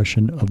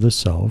expression of the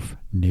self,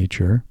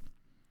 nature,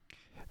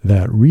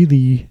 that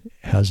really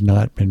has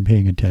not been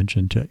paying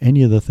attention to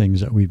any of the things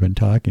that we've been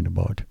talking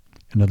about.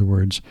 In other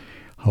words,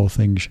 how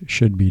things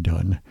should be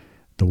done,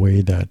 the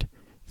way that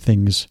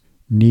things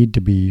need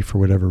to be for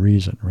whatever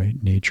reason,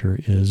 right? Nature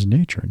is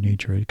nature.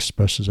 Nature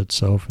expresses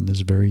itself in this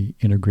very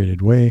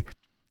integrated way,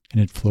 and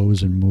it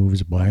flows and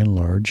moves by and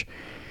large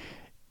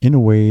in a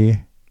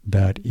way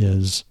that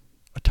is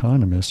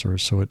autonomous, or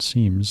so it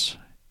seems,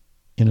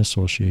 in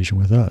association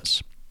with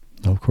us.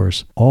 Now, of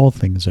course, all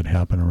things that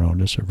happen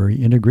around us are very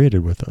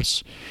integrated with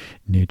us,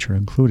 nature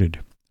included.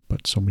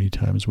 But so many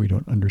times we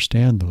don't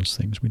understand those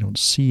things. We don't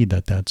see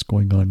that that's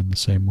going on in the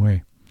same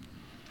way.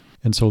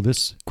 And so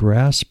this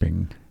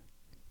grasping,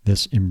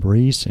 this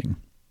embracing,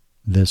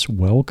 this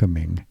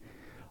welcoming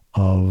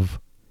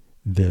of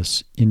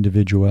this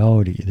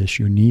individuality, this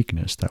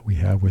uniqueness that we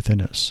have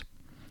within us,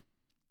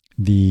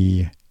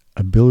 the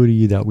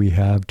ability that we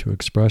have to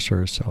express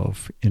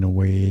ourselves in a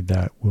way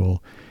that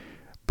will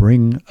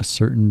bring a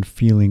certain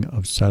feeling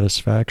of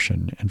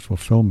satisfaction and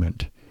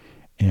fulfillment,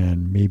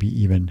 and maybe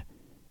even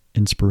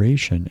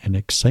inspiration and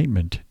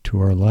excitement to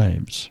our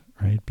lives,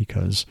 right?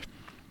 Because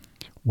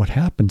what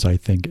happens, I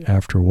think,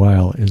 after a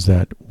while is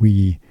that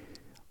we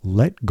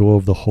let go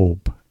of the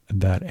hope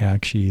that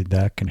actually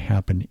that can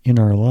happen in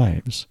our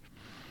lives.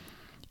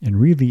 And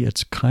really,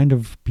 it's kind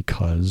of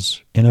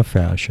because, in a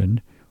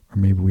fashion, or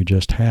maybe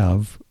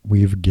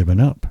we've given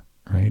up,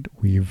 right?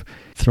 We've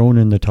thrown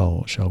in the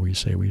towel, shall we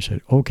say. We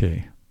said,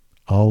 okay,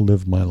 I'll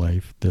live my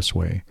life this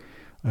way.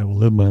 I will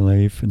live my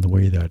life in the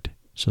way that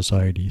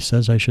society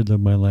says I should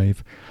live my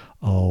life.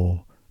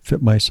 I'll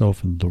fit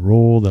myself in the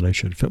role that I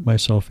should fit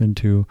myself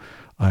into.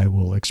 I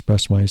will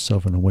express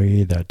myself in a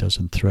way that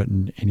doesn't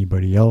threaten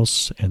anybody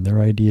else and their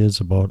ideas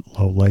about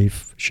how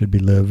life should be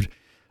lived,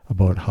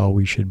 about how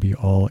we should be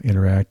all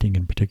interacting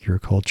in particular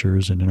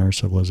cultures and in our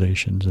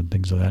civilizations and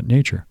things of that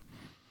nature.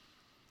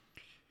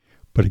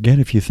 But again,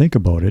 if you think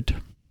about it,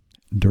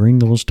 during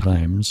those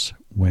times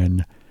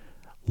when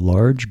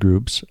large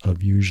groups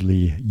of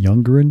usually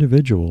younger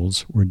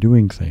individuals were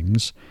doing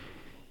things,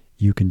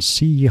 you can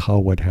see how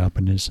what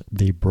happened is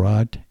they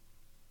brought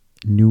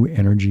new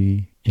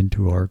energy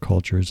into our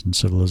cultures and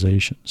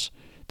civilizations.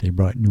 They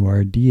brought new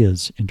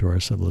ideas into our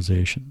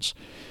civilizations,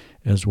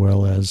 as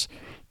well as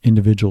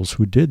individuals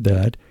who did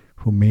that,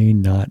 who may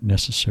not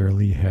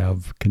necessarily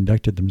have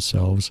conducted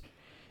themselves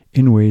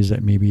in ways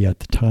that maybe at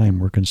the time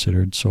were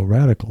considered so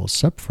radical,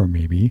 except for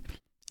maybe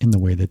in the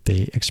way that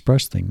they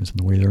expressed things, in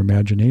the way their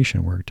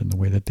imagination worked, in the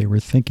way that they were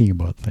thinking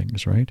about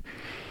things, right?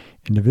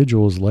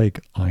 Individuals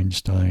like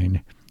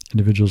Einstein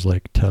individuals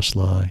like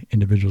Tesla,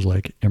 individuals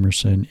like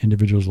Emerson,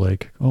 individuals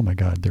like, oh my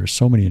God, there are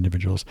so many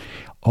individuals.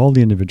 All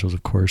the individuals,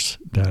 of course,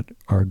 that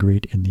are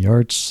great in the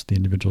arts, the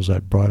individuals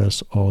that brought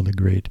us all the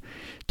great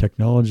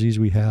technologies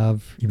we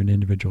have, even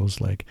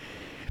individuals like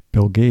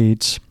Bill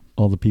Gates,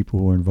 all the people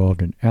who are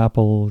involved in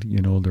Apple.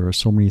 There are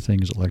so many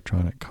things,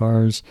 electronic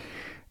cars.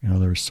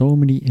 There are so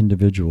many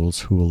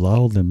individuals who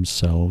allow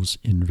themselves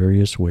in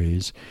various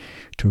ways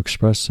to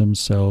express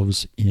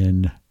themselves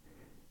in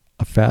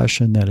a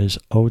fashion that is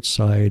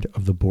outside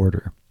of the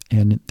border.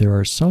 And there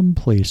are some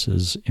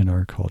places in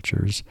our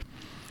cultures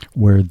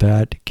where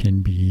that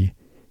can be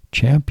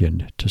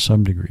championed to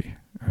some degree,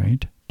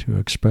 right? To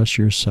express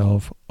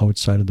yourself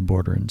outside of the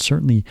border. And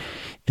certainly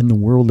in the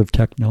world of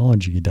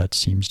technology, that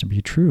seems to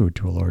be true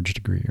to a large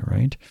degree,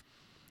 right?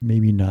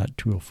 Maybe not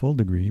to a full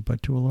degree,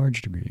 but to a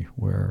large degree,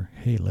 where,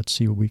 hey, let's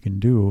see what we can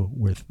do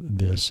with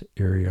this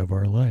area of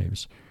our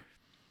lives.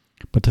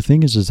 But the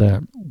thing is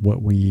that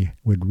what we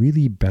would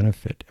really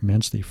benefit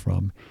immensely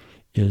from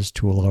is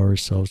to allow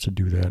ourselves to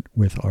do that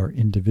with our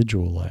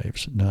individual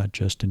lives, not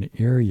just an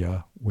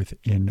area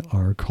within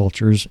our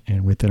cultures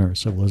and within our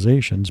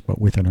civilizations, but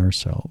within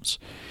ourselves.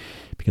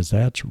 Because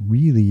that's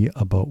really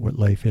about what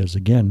life is.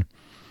 Again,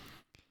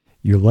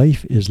 your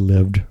life is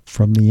lived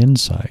from the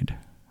inside,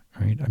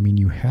 right? I mean,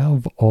 you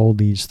have all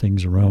these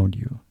things around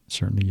you.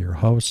 Certainly your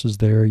house is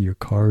there, your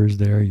car is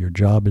there, your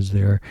job is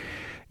there,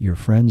 your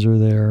friends are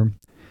there,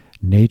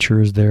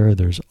 nature is there.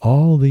 There's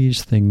all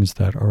these things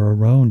that are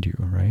around you,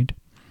 right?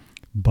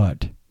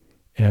 But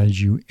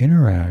as you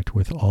interact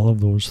with all of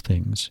those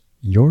things,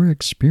 your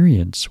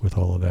experience with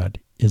all of that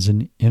is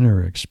an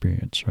inner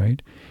experience,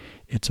 right?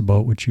 It's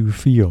about what you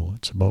feel.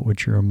 It's about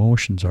what your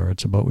emotions are.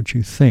 It's about what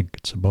you think.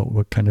 It's about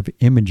what kind of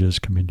images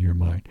come into your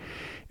mind.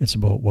 It's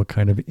about what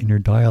kind of inner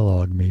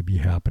dialogue may be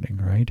happening,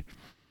 right?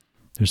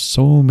 There's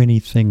so many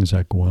things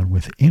that go on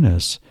within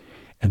us,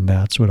 and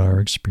that's what our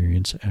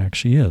experience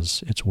actually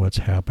is. It's what's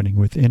happening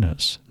within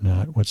us,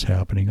 not what's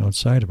happening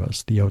outside of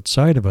us. The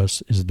outside of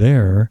us is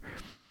there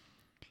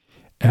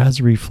as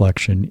a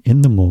reflection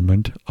in the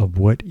moment of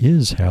what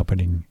is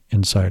happening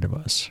inside of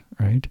us,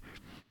 right?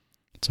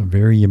 It's a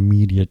very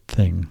immediate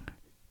thing.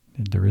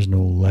 There is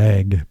no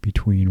lag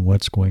between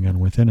what's going on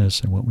within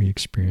us and what we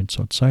experience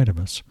outside of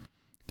us.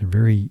 They're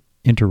very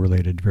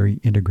interrelated, very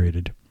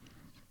integrated.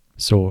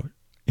 So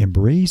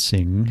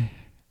embracing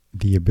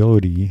the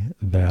ability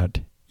that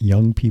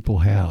young people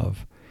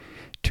have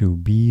to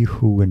be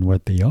who and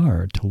what they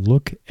are, to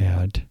look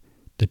at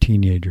the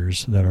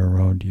teenagers that are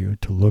around you,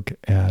 to look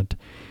at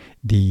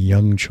the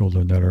young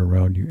children that are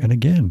around you. And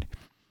again,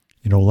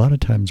 a lot of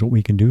times what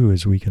we can do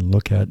is we can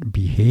look at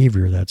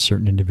behavior that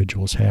certain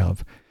individuals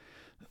have.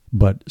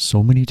 But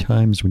so many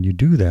times when you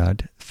do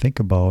that, think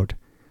about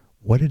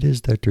what it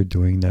is that they're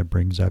doing that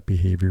brings that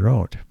behavior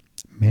out.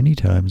 Many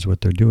times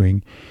what they're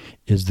doing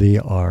is they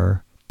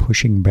are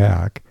pushing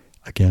back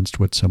against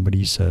what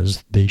somebody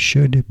says they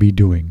should be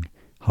doing,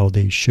 how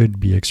they should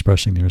be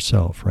expressing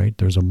themselves, right?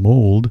 There's a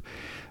mold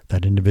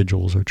that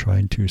individuals are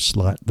trying to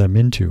slot them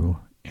into,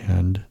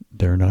 and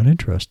they're not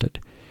interested.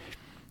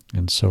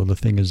 And so the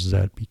thing is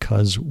that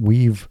because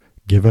we've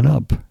given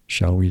up,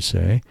 shall we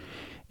say,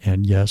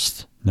 and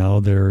yes, now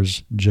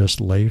there's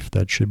just life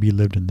that should be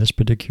lived in this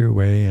particular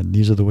way, and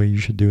these are the way you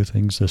should do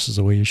things, this is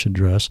the way you should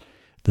dress,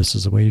 this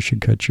is the way you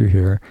should cut your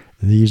hair,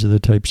 these are the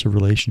types of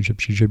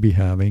relationships you should be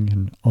having,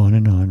 and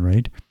on,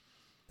 right?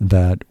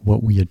 That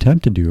what we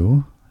attempt to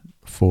do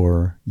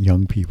for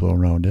young people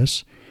around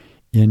us,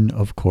 in,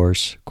 of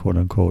course, quote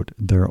unquote,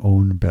 their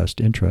own best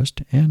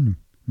interest, and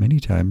many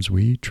times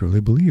we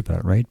truly believe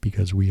that, right?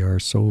 Because we are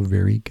so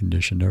very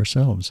conditioned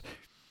ourselves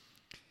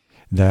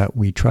that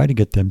we try to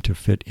get them to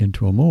fit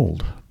into a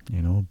mold,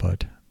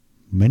 but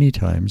many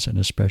times, and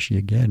especially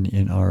again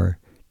in our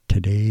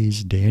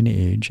today's day and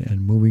age,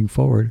 and moving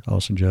forward, I'll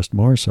suggest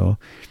more so,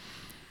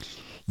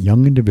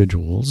 young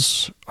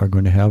individuals are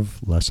going to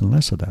have less and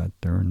less of that.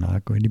 They're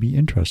not going to be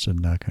interested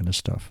in that kind of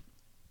stuff.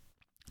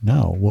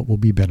 Now, what will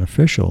be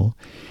beneficial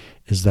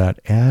is that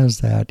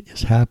as that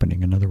is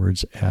happening, in other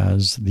words,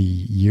 as the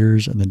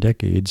years and the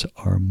decades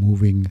are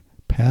moving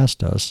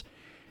past us,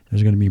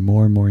 there's going to be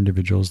more and more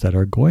individuals that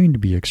are going to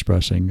be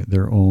expressing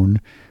their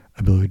own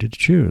ability to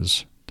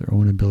choose, their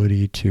own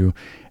ability to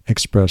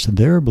express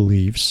their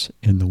beliefs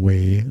in the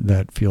way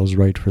that feels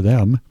right for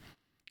them,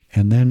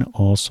 and then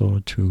also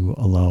to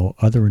allow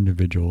other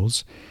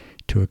individuals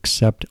to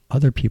accept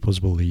other people's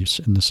beliefs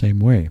in the same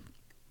way.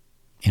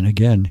 And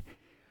again,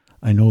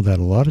 I know that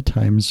a lot of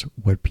times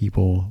what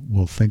people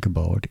will think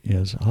about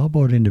is, how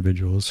about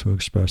individuals who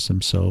express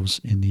themselves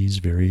in these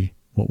very,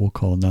 what we'll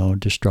call now,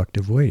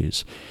 destructive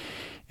ways,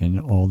 and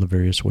all the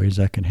various ways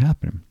that can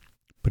happen.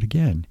 But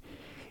again,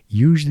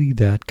 usually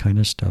that kind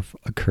of stuff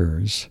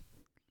occurs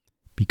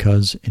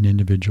because an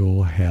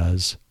individual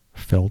has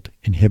felt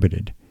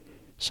inhibited,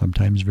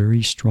 sometimes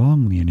very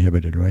strongly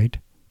inhibited, right,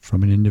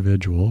 from an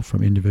individual,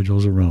 from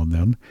individuals around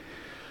them,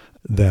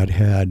 that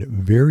had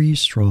very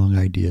strong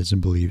ideas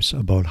and beliefs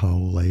about how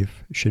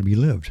life should be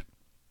lived.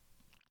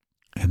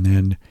 And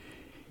then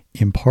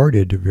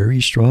imparted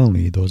very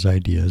strongly those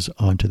ideas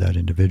onto that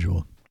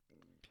individual.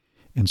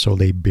 And so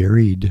they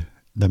buried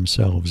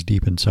themselves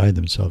deep inside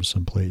themselves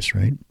someplace,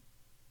 right?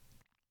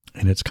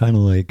 And it's kind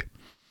of like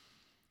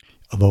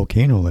a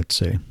volcano, let's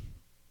say.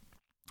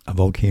 A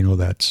volcano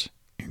that's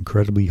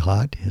incredibly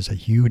hot, has a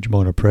huge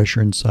amount of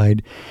pressure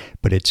inside,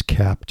 but it's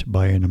capped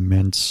by an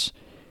immense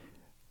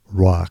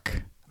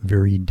rock,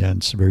 very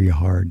dense, very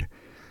hard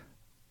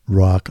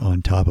rock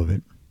on top of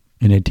it.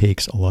 And it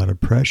takes a lot of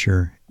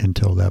pressure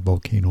until that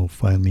volcano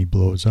finally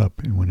blows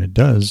up. And when it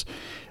does,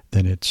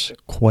 then it's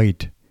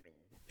quite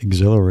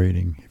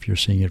exhilarating, if you're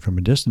seeing it from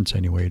a distance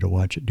anyway, to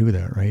watch it do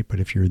that, right? But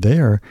if you're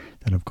there,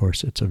 then of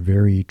course it's a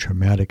very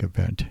traumatic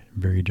event,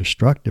 very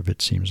destructive, it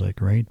seems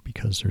like, right?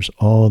 Because there's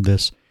all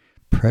this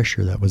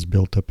pressure that was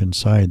built up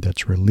inside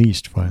that's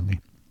released finally.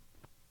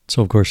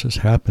 So of course this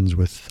happens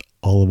with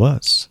all of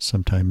us,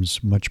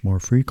 sometimes much more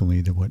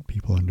frequently than what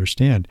people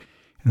understand.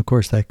 And of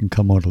course that can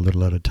come out a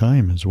little at a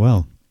time as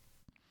well.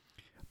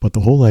 But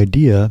the whole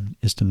idea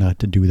is not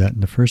to do that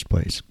in the first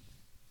place.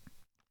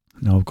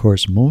 Now, of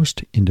course,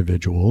 most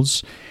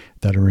individuals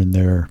that are in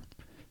their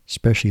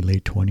especially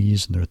late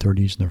 20s and their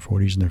 30s and their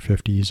 40s and their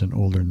 50s and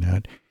older than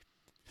that,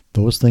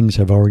 those things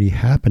have already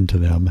happened to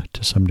them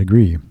to some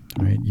degree,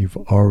 right? You've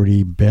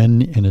already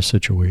been in a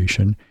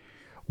situation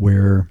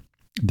where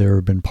there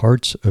have been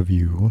parts of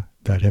you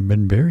that have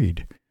been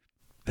buried,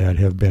 that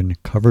have been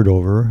covered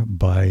over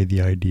by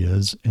the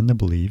ideas and the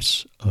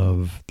beliefs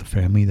of the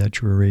family that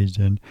you were raised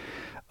in,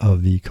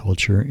 of the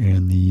culture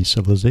and the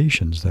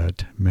civilizations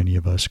that many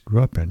of us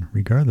grew up in,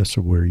 regardless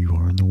of where you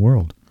are in the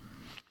world.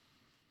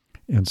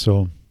 And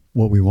so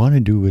what we want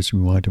to do is we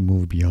want to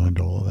move beyond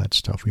all of that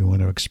stuff. We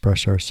want to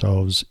express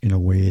ourselves in a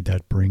way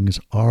that brings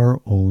our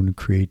own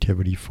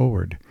creativity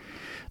forward,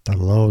 that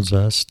allows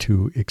us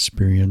to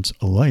experience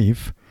a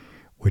life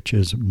which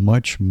is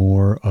much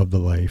more of the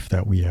life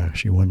that we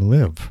actually want to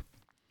live.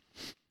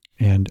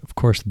 And of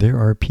course, there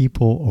are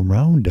people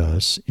around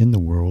us in the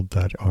world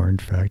that are in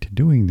fact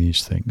doing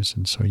these things.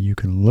 And so you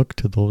can look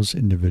to those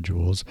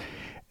individuals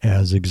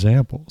as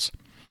examples.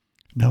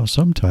 Now,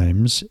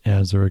 sometimes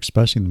as they're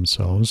expressing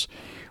themselves,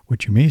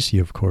 what you may see,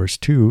 of course,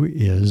 too,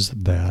 is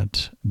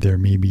that there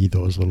may be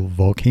those little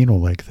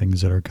volcano-like things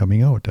that are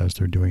coming out as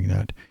they're doing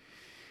that.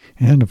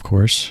 And of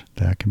course,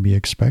 that can be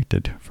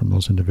expected from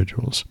those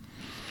individuals.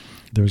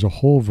 There's a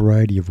whole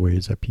variety of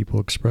ways that people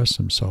express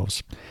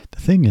themselves. The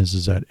thing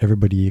is that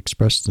everybody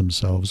expresses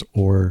themselves,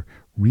 or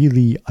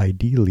really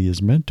ideally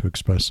is meant to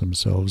express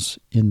themselves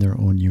in their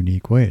own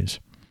unique ways.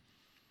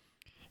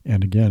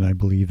 And again, I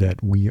believe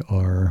that we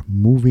are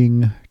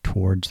moving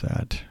towards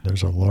that.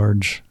 There's a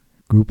large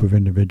group of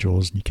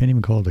individuals, and you can't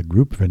even call it a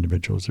group of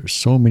individuals. There's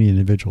so many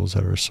individuals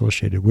that are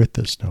associated with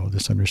this now,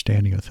 this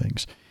understanding of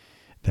things,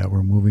 that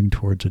we're moving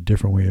towards a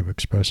different way of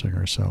expressing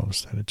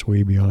ourselves, that it's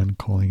way beyond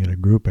calling it a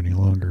group any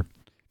longer.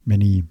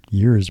 Many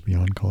years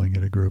beyond calling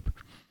it a group.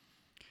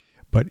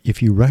 But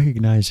if you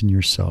recognize in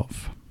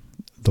yourself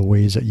the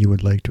ways that you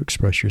would like to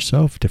express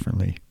yourself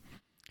differently,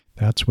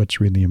 that's what's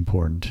really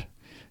important.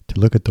 To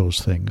look at those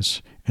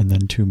things and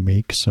then to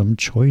make some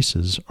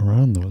choices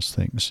around those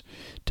things,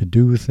 to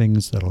do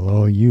things that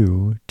allow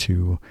you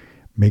to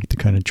make the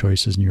kind of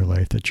choices in your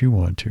life that you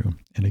want to.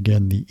 And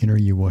again, the inner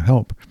you will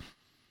help.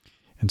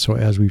 And so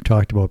as we've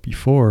talked about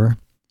before,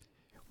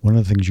 one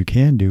of the things you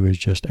can do is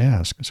just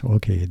ask. So,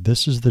 okay,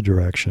 this is the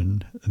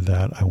direction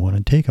that I want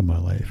to take in my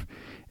life.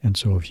 And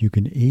so if you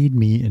can aid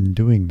me in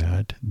doing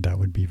that, that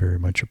would be very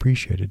much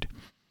appreciated.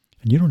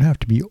 And you don't have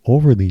to be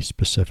overly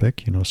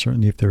specific.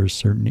 Certainly if there are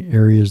certain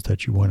areas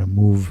that you want to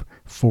move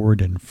forward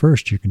in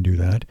first, you can do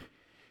that.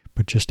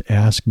 But just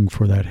asking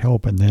for that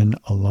help and then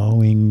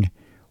allowing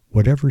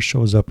whatever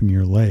shows up in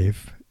your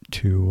life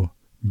to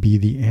be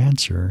the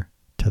answer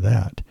to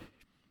that.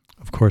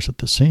 Of course, at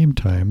the same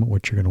time,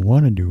 what you're going to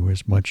want to do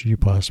as much as you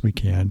possibly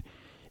can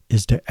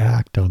is to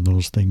act on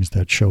those things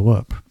that show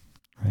up,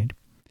 right?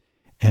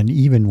 And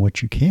even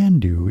what you can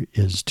do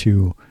is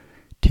to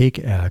take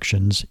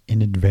actions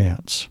in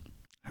advance,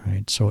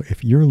 right? So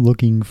if you're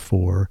looking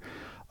for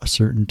a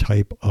certain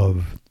type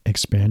of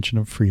expansion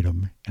of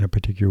freedom and a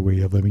particular way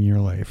of living your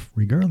life,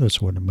 regardless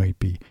of what it might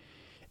be,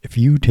 if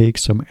you take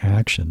some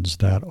actions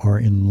that are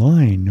in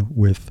line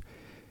with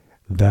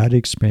that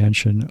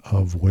expansion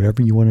of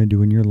whatever you want to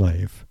do in your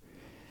life,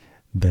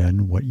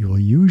 then what you'll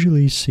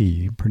usually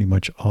see, pretty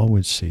much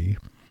always see,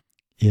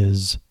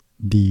 is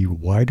the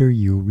wider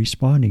you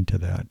responding to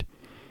that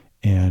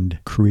and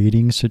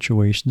creating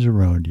situations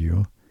around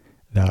you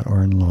that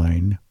are in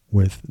line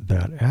with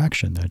that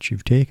action that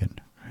you've taken,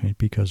 right?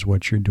 Because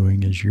what you're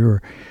doing is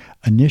you're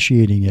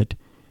initiating it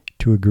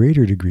to a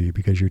greater degree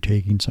because you're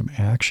taking some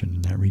action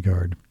in that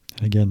regard.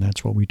 And again,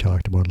 that's what we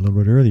talked about a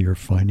little bit earlier,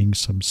 finding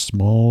some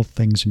small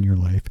things in your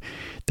life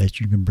that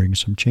you can bring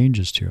some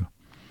changes to.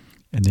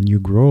 And then you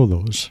grow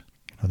those.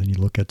 Then you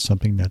look at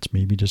something that's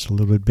maybe just a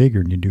little bit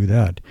bigger and you do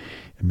that.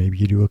 And maybe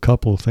you do a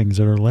couple of things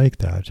that are like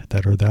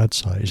that are that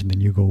size. And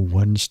then you go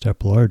one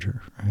step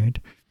larger, right?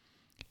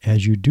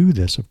 as you do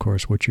this, of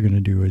course, what you're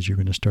going to do is you're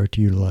going to start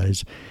to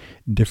utilize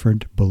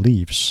different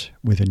beliefs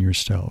within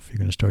yourself. You're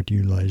going to start to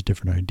utilize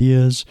different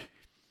ideas.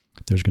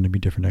 There's going to be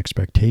different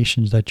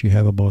expectations that you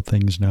have about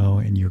things now,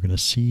 and you're going to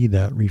see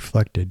that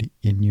reflected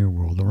in your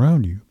world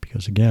around you.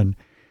 Because again,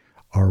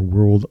 our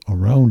world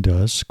around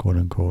us, quote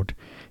unquote,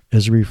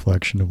 is a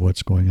reflection of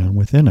what's going on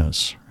within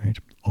us, right?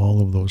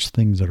 All of those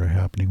things that are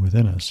happening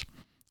within us,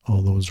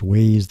 all those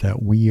ways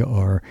that we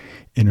are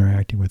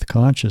interacting with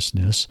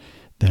consciousness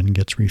then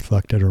gets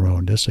reflected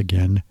around us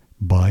again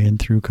by and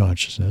through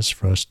consciousness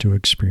for us to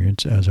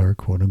experience as our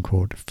quote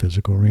unquote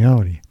physical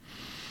reality.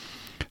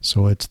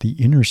 So it's the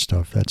inner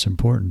stuff that's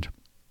important.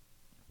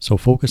 So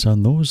focus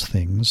on those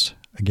things.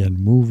 Again,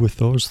 move with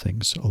those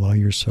things. Allow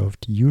yourself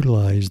to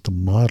utilize the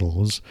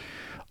models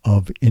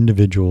of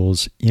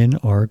individuals in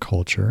our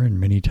culture, and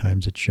many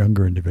times it's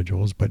younger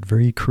individuals, but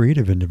very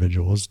creative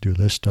individuals do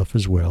this stuff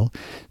as well.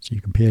 So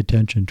you can pay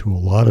attention to a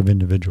lot of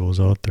individuals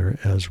out there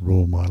as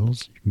role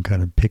models. You can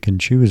kind of pick and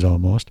choose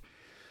almost.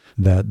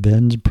 That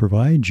then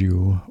provide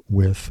you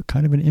with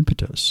kind of an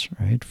impetus,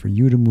 right, for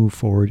you to move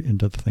forward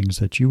into the things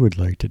that you would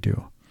like to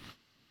do.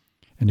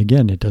 And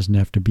again, it doesn't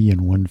have to be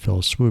in one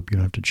fell swoop. You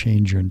don't have to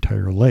change your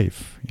entire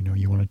life.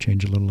 You want to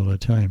change a little at a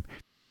time.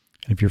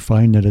 And if you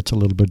find that it's a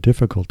little bit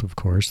difficult, of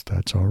course,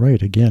 that's all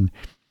right. Again,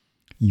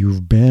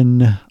 you've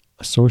been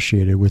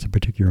associated with a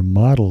particular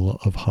model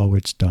of how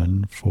it's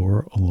done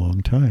for a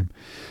long time.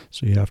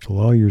 So you have to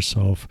allow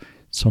yourself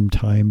some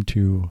time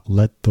to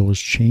let those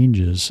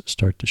changes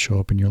start to show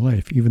up in your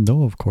life, even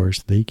though, of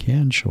course, they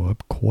can show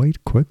up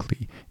quite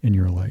quickly in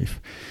your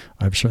life.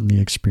 I've certainly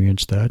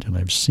experienced that, and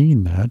I've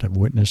seen that, I've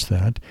witnessed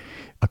that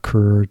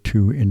occur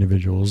to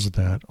individuals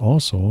that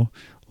also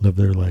live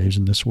their lives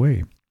in this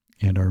way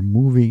and are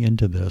moving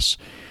into this.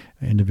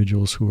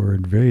 Individuals who are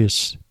in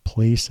various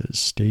places,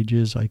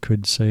 stages, I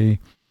could say,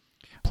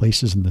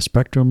 places in the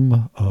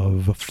spectrum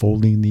of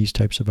folding these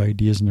types of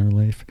ideas in their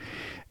life.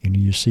 And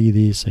you see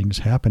these things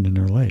happen in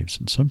their lives.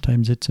 And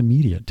sometimes it's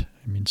immediate.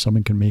 I mean,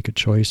 someone can make a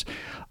choice,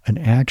 an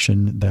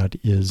action that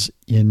is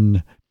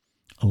in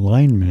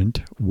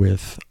alignment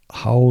with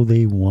how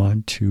they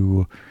want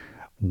to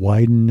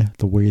widen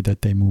the way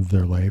that they move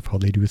their life, how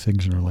they do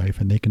things in their life.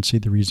 And they can see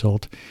the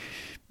result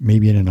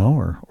maybe in an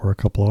hour or a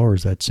couple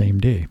hours that same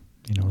day.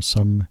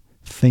 Some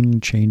thing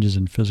changes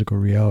in physical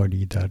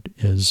reality that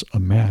is a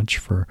match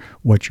for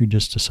what you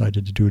just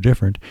decided to do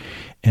different,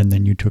 and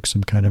then you took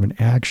some kind of an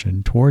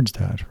action towards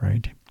that,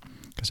 right?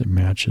 Because it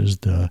matches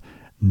the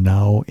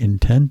now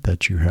intent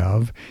that you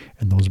have,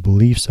 and those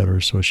beliefs that are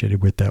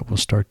associated with that will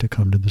start to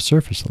come to the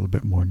surface a little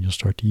bit more, and you'll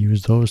start to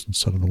use those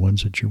instead of the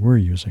ones that you were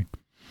using.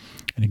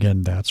 And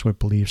again, that's what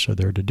beliefs are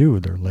there to do.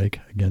 They're like,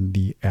 again,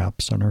 the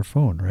apps on our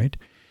phone, right?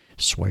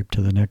 Swipe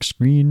to the next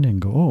screen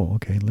and go, oh,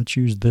 okay, let's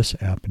use this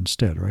app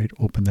instead, right?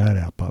 Open that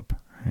app up,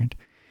 right?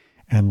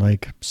 And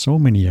like so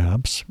many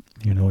apps,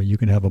 you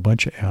can have a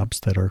bunch of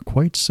apps that are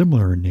quite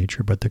similar in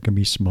nature, but there can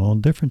be small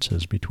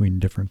differences between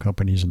different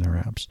companies and their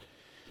apps.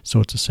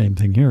 So it's the same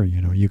thing here.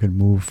 You can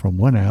move from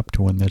one app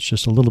to one that's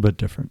just a little bit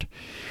different.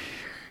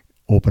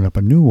 Open up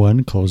a new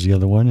one, close the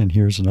other one, and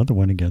here's another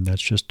one again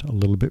that's just a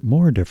little bit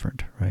more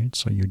different, right?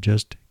 So you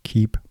just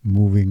keep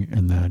moving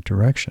in that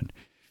direction.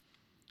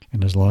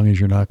 And as long as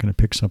you're not going to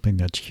pick something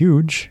that's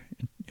huge,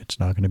 it's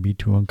not going to be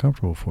too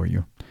uncomfortable for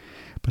you.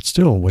 But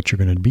still, what you're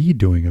going to be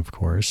doing, of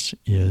course,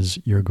 is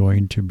you're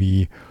going to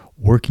be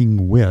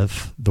working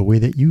with the way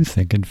that you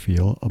think and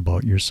feel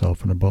about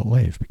yourself and about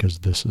life, because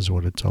this is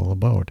what it's all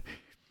about.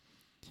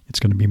 It's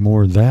going to be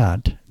more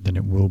that than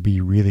it will be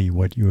really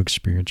what you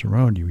experience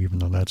around you, even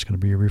though that's going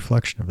to be a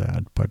reflection of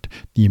that. But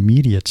the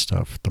immediate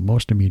stuff, the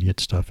most immediate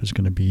stuff, is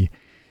going to be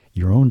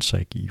your own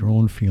psyche, your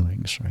own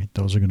feelings, right?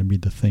 Those are going to be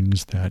the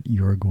things that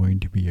you're going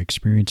to be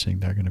experiencing.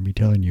 They're going to be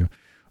telling you,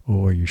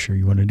 oh, are you sure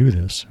you want to do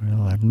this?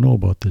 Well, I don't know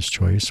about this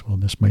choice. Well,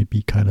 this might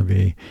be kind of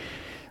a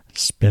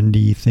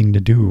spendy thing to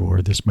do,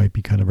 or this might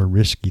be kind of a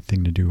risky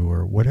thing to do,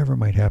 or whatever it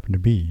might happen to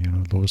be.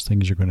 Those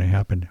things are going to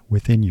happen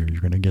within you. You're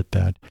going to get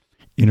that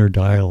inner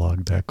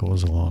dialogue that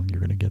goes along. You're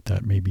going to get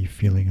that maybe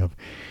feeling of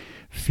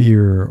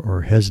fear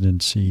or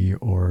hesitancy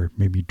or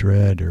maybe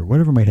dread or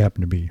whatever might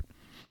happen to be.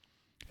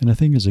 And the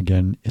thing is,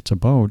 again, it's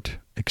about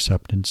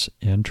acceptance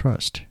and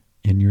trust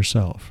in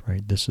yourself,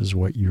 right? This is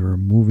what you're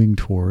moving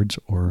towards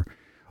or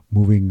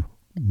moving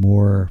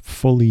more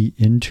fully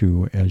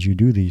into as you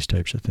do these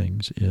types of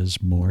things,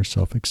 is more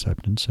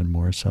self-acceptance and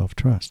more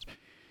self-trust.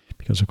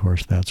 Because, of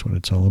course, that's what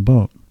it's all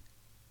about.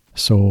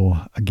 So,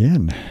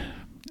 again,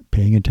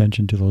 paying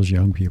attention to those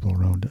young people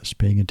around us,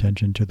 paying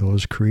attention to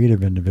those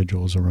creative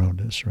individuals around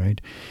us,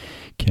 right,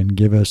 can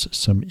give us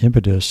some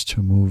impetus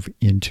to move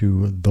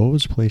into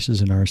those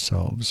places in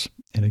ourselves.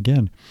 And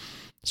again,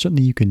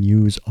 certainly you can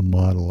use a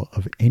model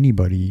of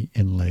anybody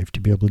in life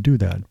to be able to do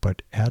that.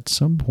 But at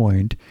some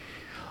point,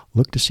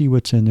 look to see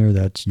what's in there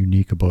that's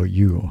unique about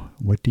you.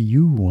 What do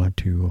you want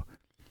to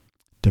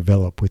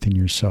develop within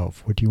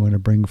yourself? What do you want to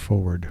bring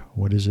forward?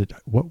 What is it?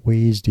 What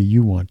ways do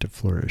you want to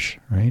flourish,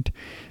 right?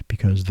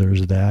 Because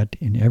there's that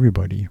in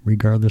everybody,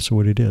 regardless of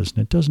what it is. And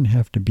it doesn't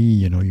have to be,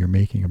 you're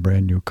making a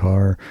brand new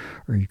car,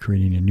 or you're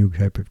creating a new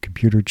type of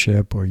computer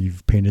chip, or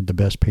you've painted the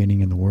best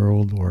painting in the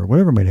world, or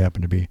whatever it might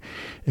happen to be.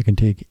 It can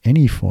take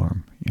any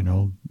form,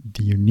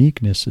 the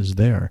uniqueness is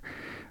there.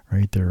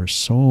 Right? There are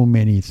so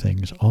many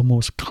things,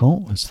 almost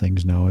countless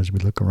things now as we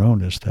look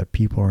around us that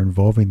people are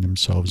involving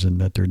themselves in,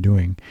 that they're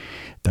doing,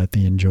 that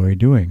they enjoy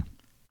doing.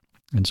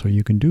 And so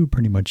you can do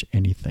pretty much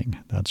anything.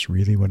 That's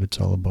really what it's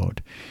all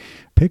about.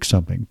 Pick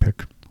something.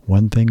 Pick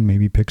one thing,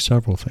 maybe pick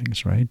several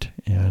things, right?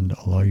 And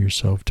allow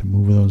yourself to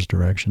move in those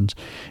directions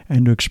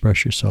and to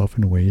express yourself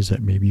in ways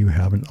that maybe you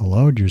haven't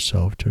allowed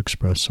yourself to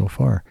express so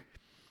far.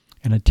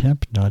 And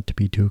attempt not to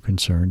be too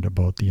concerned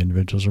about the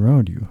individuals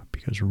around you,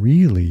 because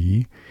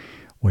really,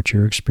 what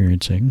you're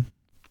experiencing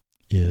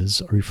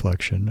is a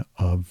reflection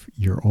of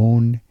your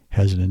own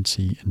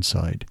hesitancy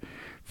inside,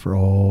 for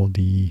all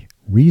the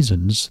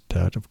reasons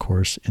that, of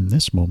course, in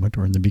this moment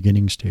or in the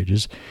beginning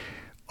stages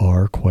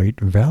are quite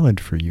valid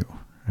for you,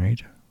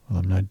 right? Well,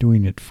 I'm not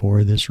doing it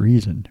for this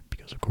reason,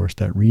 because, of course,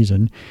 that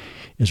reason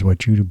is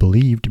what you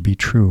believe to be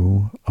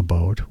true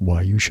about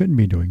why you shouldn't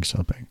be doing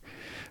something,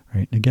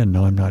 right? And again,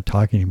 now I'm not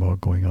talking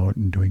about going out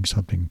and doing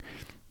something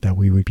that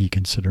we would be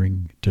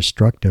considering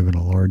destructive in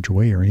a large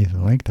way or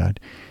anything like that.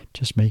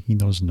 Just making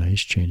those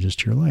nice changes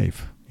to your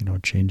life,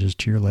 changes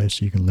to your life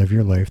so you can live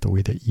your life the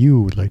way that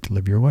you would like to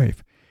live your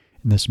life.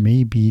 And this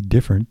may be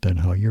different than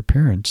how your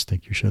parents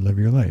think you should live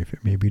your life.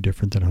 It may be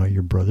different than how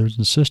your brothers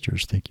and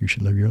sisters think you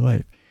should live your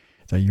life,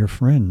 that your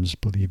friends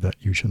believe that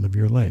you should live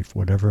your life,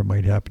 whatever it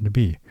might happen to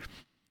be.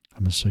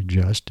 I'm going to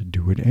suggest to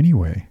do it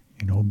anyway.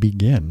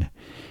 Begin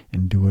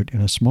and do it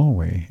in a small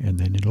way, and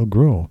then it'll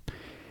grow.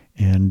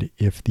 And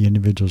if the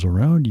individuals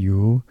around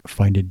you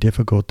find it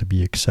difficult to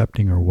be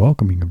accepting or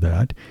welcoming of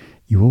that,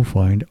 you will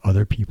find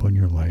other people in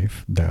your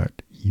life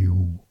that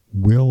you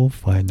will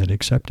find that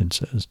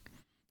acceptance is.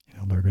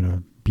 They're going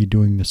to be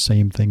doing the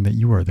same thing that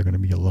you are. They're going to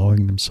be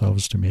allowing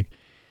themselves to make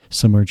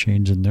similar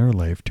change in their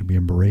life, to be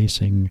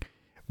embracing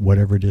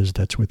whatever it is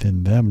that's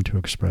within them to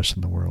express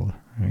in the world.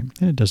 Right?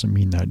 And it doesn't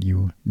mean that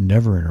you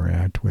never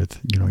interact with,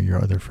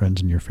 your other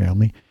friends and your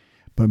family,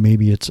 but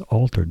maybe it's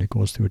altered. It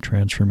goes through a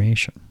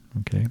transformation.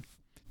 Okay?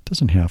 It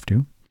doesn't have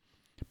to,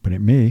 but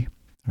it may,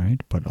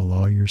 right? But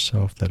allow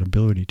yourself that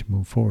ability to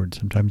move forward.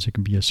 Sometimes it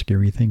can be a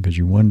scary thing because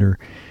you wonder,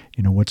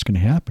 what's going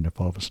to happen if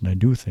all of a sudden I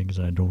do things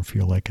and I don't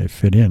feel like I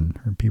fit in,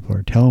 or people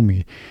are telling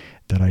me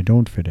that I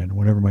don't fit in,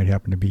 whatever might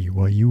happen to be.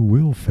 Well, you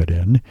will fit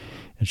in.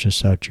 It's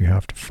just that you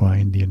have to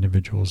find the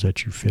individuals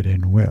that you fit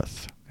in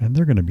with, and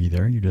they're going to be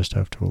there. You just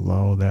have to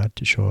allow that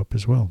to show up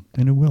as well,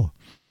 and it will.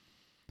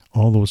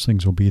 All those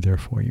things will be there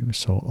for you.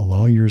 So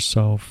allow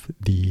yourself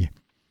the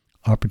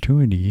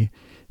opportunity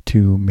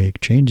to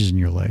make changes in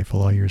your life.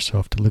 Allow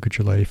yourself to look at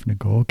your life and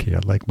go, okay,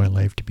 I'd like my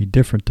life to be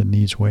different than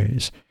these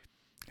ways.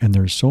 And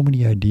there's so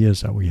many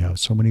ideas that we have,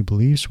 so many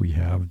beliefs we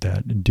have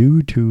that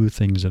due to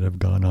things that have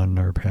gone on in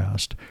our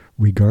past,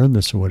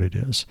 regardless of what it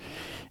is.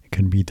 It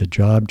can be the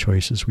job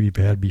choices we've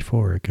had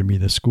before. It can be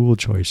the school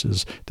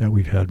choices that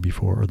we've had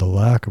before, or the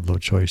lack of those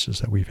choices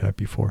that we've had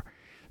before.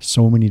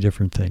 So many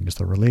different things,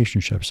 the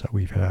relationships that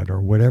we've had,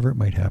 or whatever it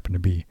might happen to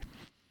be,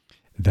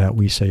 that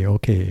we say,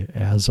 okay,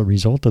 as a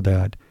result of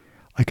that,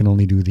 I can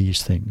only do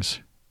these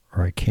things,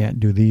 or I can't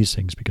do these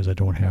things because I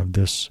don't have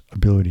this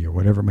ability, or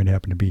whatever it might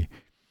happen to be.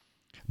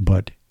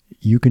 But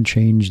you can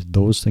change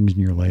those things in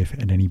your life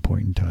at any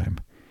point in time.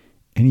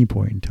 Any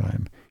point in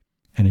time.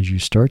 And as you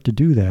start to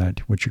do that,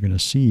 what you're going to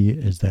see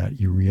is that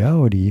your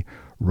reality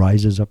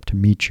rises up to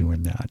meet you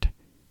in that,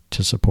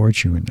 to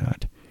support you in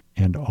that.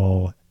 And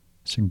I'll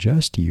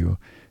suggest to you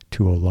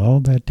to allow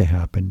that to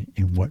happen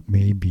in what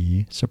may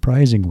be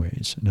surprising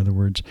ways. In other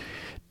words,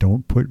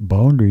 don't put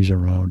boundaries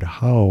around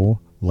how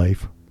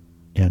life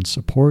and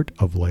support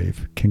of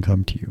life can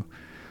come to you.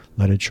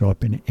 Let it show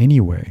up in any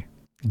way.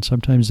 And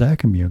sometimes that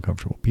can be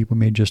uncomfortable. People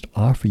may just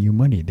offer you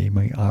money. They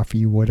might offer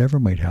you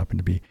whatever might happen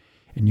to be.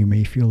 And you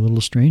may feel a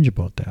little strange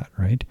about that,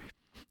 right?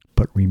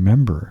 But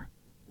remember,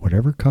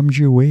 whatever comes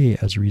your way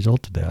as a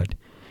result of that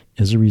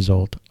is a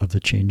result of the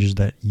changes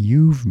that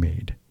you've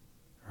made,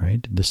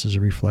 right? This is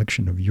a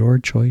reflection of your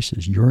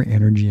choices, your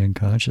energy and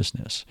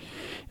consciousness.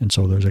 And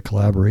so there's a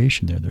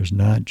collaboration there. There's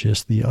not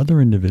just the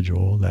other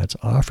individual that's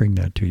offering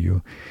that to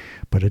you,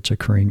 but it's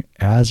occurring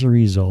as a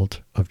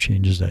result of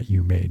changes that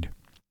you made,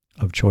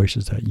 of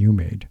choices that you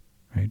made,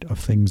 right? Of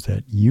things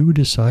that you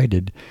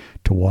decided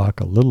to walk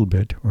a little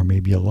bit or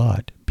maybe a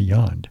lot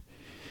beyond.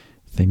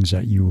 Things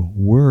that you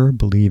were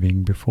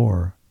believing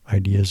before,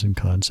 ideas and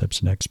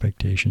concepts and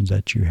expectations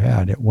that you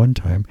had at one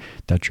time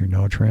that you're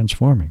now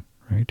transforming,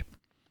 right?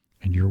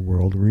 And your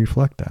world will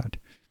reflect that.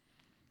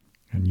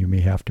 And you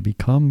may have to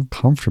become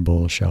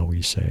comfortable, shall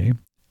we say,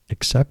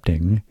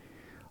 accepting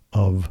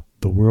of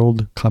the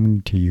world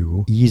coming to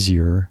you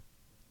easier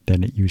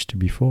than it used to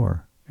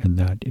before. And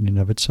that in and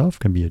of itself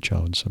can be a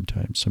challenge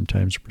sometimes.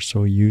 Sometimes we're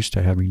so used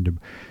to having to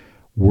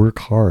work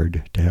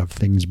hard, to have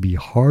things be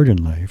hard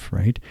in life,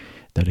 right?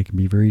 That it can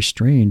be very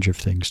strange if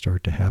things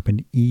start to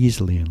happen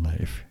easily in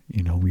life.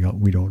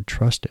 We don't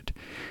trust it,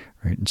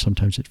 right? And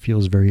sometimes it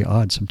feels very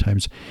odd.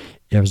 Sometimes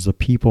as the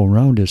people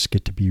around us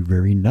get to be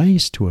very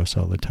nice to us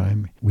all the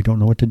time, we don't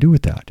know what to do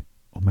with that.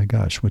 Oh my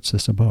gosh, what's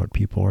this about?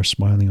 People are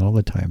smiling all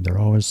the time. They're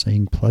always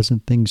saying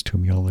pleasant things to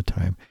me all the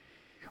time.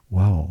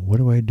 Wow, what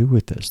do I do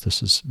with this?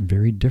 This is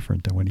very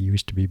different than what it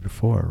used to be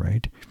before,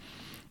 right?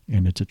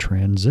 And it's a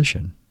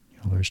transition.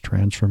 There's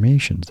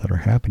transformations that are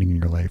happening in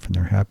your life, and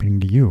they're happening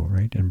to you,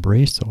 right?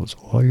 Embrace those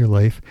all your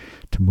life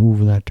to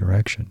move in that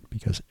direction,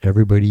 because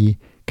everybody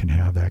can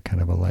have that kind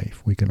of a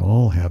life. We can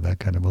all have that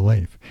kind of a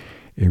life.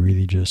 It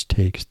really just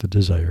takes the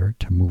desire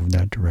to move in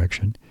that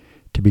direction,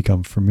 to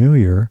become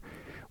familiar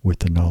with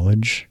the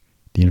knowledge,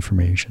 the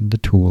information, the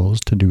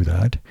tools to do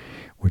that,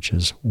 which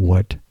is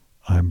what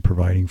I'm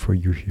providing for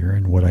you here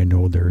and what I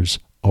know there's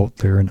out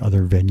there in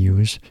other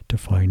venues to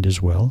find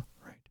as well.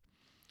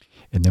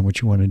 And then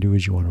what you want to do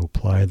is you want to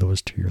apply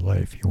those to your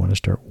life. You want to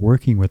start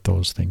working with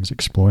those things,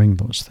 exploring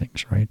those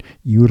things, right?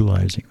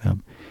 Utilizing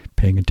them,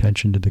 paying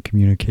attention to the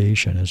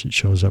communication as it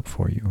shows up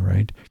for you,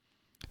 right?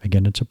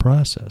 Again, it's a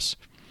process.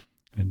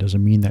 And it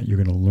doesn't mean that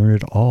you're going to learn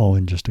it all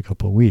in just a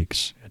couple of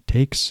weeks. It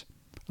takes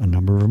a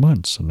number of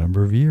months, a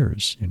number of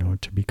years,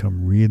 to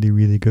become really,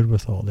 really good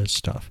with all this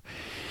stuff,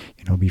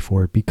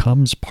 before it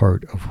becomes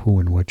part of who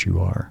and what you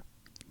are.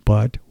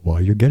 But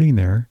while you're getting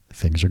there,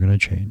 things are going to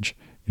change.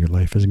 Your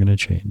life is going to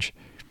change.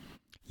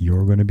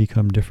 You're going to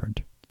become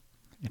different.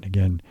 And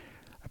again,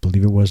 I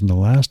believe it was in the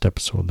last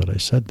episode that I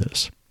said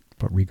this,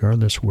 but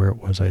regardless where it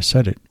was I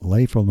said it,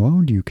 life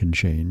around you can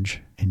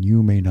change, and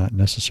you may not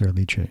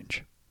necessarily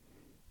change.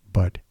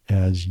 But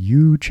as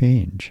you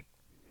change,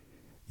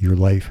 your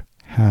life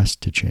has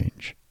to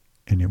change,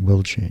 and it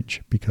will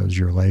change, because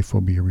your life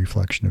will be a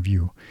reflection of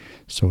you.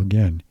 So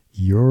again,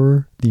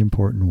 you're the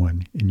important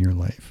one in your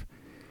life.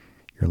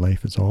 Your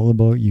life is all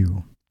about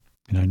you.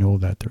 And I know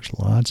that there's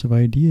lots of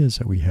ideas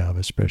that we have,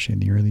 especially in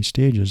the early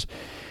stages,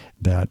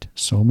 that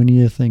so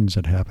many of the things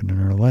that happen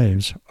in our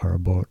lives are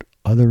about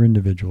other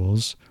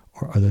individuals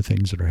or other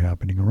things that are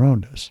happening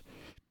around us.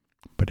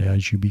 But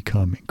as you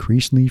become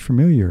increasingly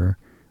familiar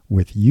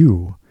with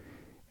you,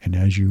 and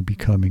as you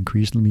become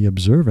increasingly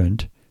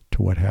observant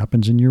to what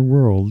happens in your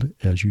world,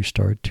 as you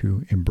start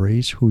to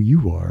embrace who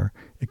you are,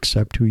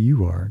 accept who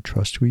you are,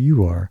 trust who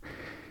you are,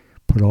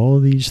 put all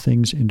of these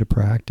things into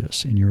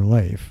practice in your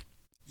life,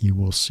 you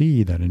will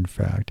see that, in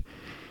fact,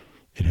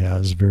 it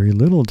has very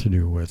little to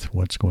do with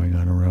what's going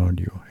on around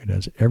you. It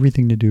has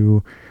everything to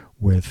do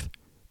with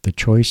the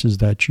choices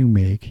that you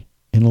make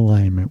in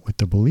alignment with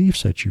the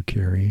beliefs that you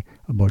carry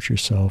about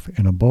yourself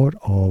and about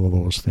all of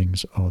those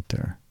things out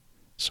there.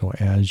 So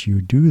as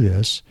you do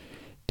this,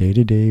 day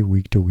to day,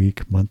 week to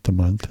week, month to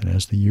month, and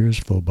as the years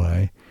flow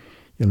by,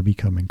 it'll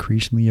become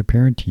increasingly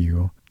apparent to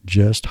you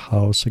just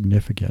how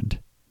significant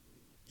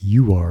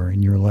you are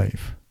in your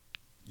life.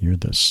 You're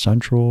the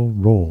central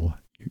role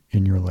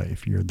in your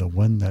life. You're the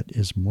one that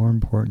is more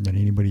important than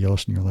anybody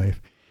else in your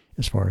life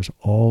as far as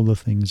all the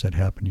things that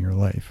happen in your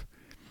life.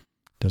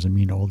 Doesn't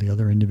mean all the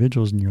other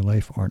individuals in your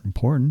life aren't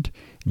important,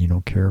 and you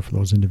don't care for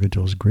those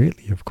individuals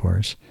greatly, of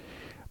course,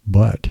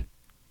 but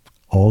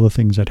all the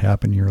things that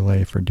happen in your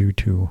life are due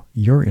to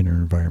your inner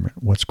environment,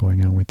 what's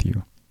going on with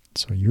you.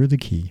 So you're the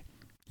key.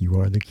 You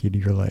are the key to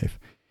your life.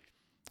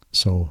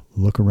 So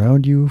look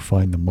around you,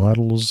 find the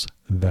models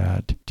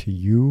that to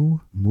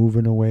you move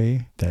in a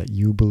way that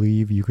you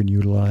believe you can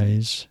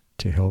utilize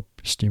to help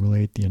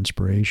stimulate the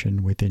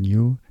inspiration within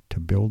you to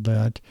build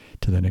that,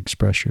 to then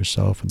express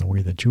yourself in the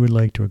way that you would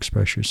like to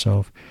express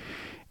yourself,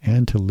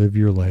 and to live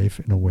your life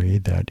in a way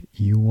that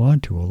you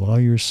want to. Allow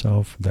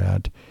yourself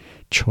that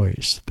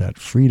choice, that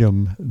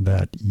freedom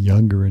that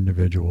younger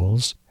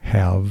individuals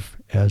have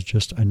as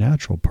just a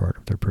natural part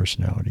of their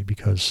personality,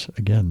 because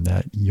again,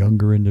 that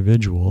younger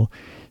individual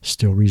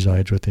still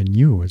resides within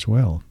you as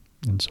well.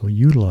 And so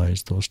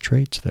utilize those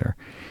traits there.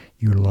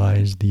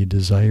 Utilize the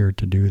desire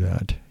to do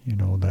that,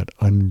 that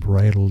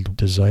unbridled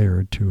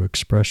desire to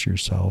express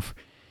yourself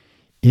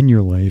in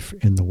your life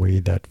in the way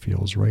that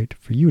feels right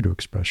for you to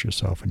express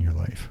yourself in your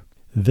life.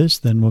 This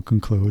then will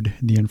conclude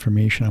the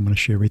information I'm going to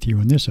share with you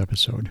in this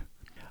episode.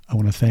 I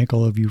want to thank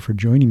all of you for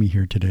joining me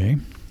here today.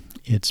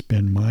 It's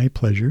been my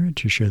pleasure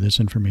to share this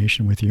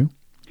information with you.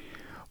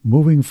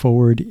 Moving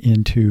forward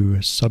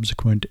into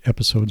subsequent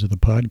episodes of the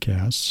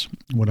podcasts,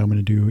 what I'm going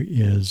to do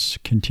is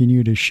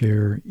continue to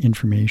share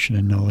information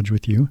and knowledge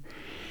with you,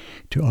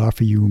 to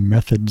offer you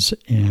methods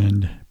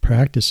and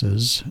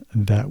practices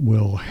that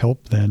will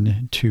help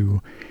then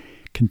to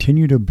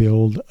continue to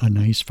build a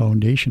nice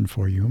foundation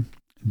for you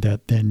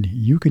that then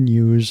you can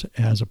use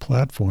as a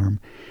platform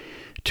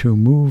to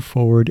move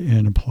forward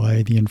and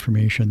apply the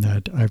information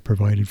that I've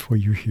provided for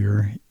you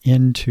here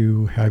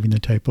into having the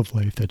type of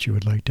life that you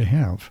would like to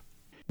have.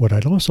 What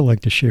I'd also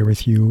like to share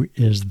with you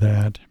is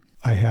that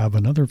I have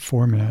another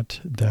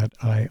format that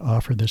I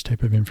offer this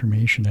type of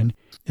information in.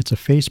 It's a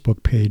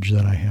Facebook page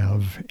that I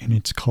have, and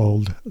it's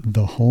called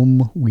The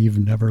Home We've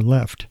Never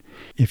Left.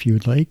 If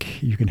you'd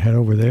like, you can head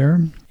over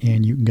there,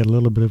 and you can get a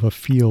little bit of a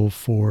feel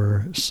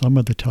for some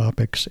of the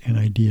topics and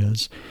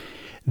ideas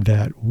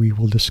that we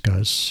will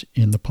discuss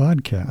in the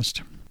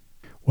podcast.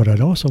 What I'd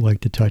also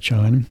like to touch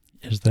on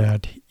is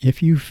that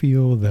if you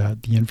feel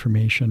that the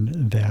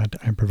information that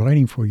I'm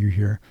providing for you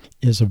here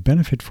is of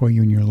benefit for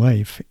you in your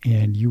life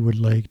and you would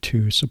like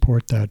to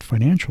support that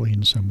financially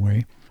in some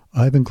way,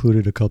 I've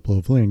included a couple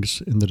of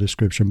links in the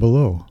description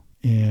below.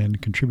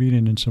 And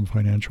contributing in some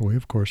financial way,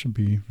 of course, would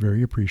be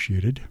very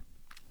appreciated.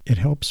 It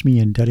helps me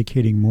in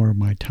dedicating more of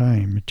my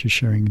time to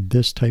sharing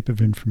this type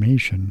of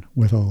information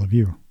with all of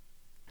you.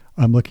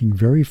 I'm looking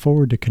very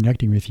forward to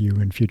connecting with you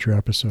in future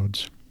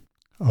episodes.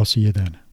 I'll see you then.